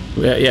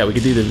 Yeah, we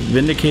could do the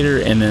Vindicator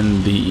and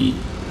then the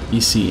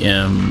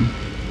ECM.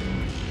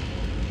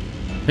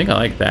 I think I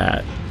like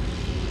that.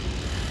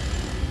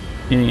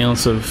 Anything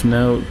else of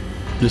note?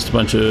 Just a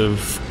bunch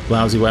of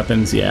lousy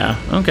weapons. Yeah,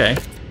 okay.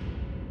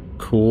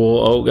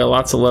 Cool. Oh, got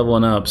lots of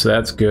leveling up, so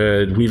that's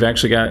good. We've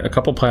actually got a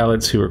couple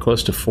pilots who are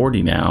close to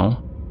 40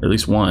 now, or at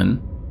least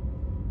one.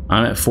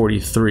 I'm at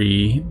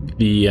 43.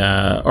 The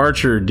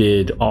Archer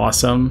did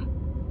awesome.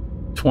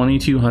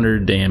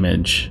 2,200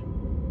 damage,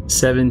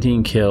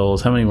 17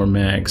 kills. How many were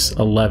mechs?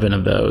 11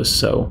 of those.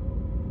 So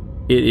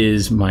it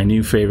is my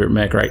new favorite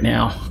mech right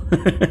now.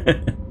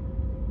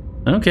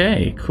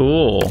 Okay,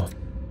 cool.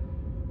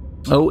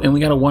 Oh, and we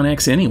got a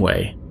 1X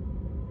anyway.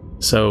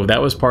 So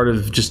that was part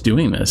of just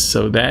doing this.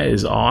 So that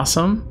is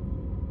awesome.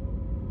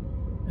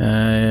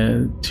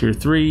 Tier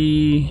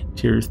 3,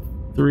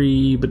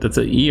 but that's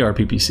an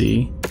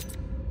ERPPC.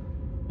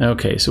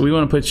 Okay, so we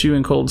want to put you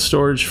in cold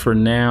storage for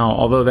now,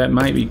 although that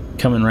might be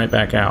coming right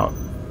back out.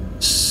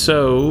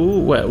 So,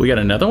 what, we got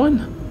another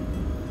one?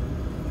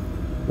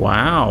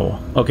 Wow.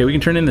 Okay, we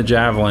can turn in the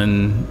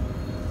Javelin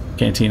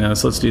Cantina,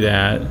 so let's do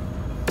that.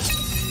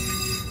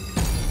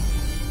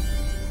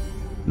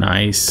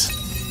 Nice.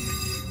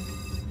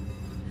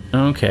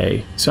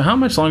 Okay, so how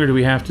much longer do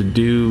we have to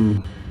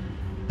do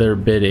their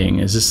bidding?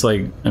 Is this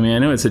like, I mean, I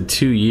know it said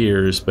 2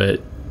 years,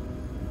 but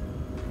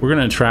we're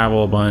gonna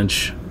travel a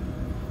bunch.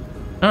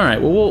 All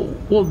right, well,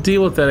 we'll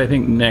deal with that, I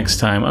think, next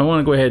time. I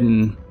want to go ahead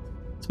and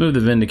let's move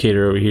the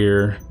Vindicator over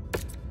here.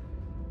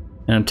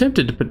 And I'm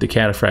tempted to put the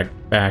CATAPHRACT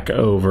back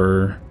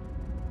over.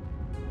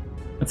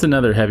 That's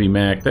another heavy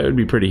mech. That would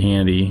be pretty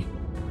handy.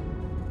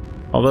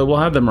 Although we'll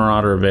have the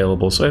Marauder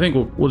available, so I think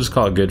we'll just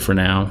call it good for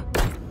now.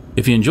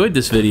 If you enjoyed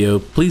this video,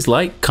 please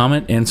like,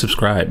 comment, and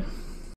subscribe.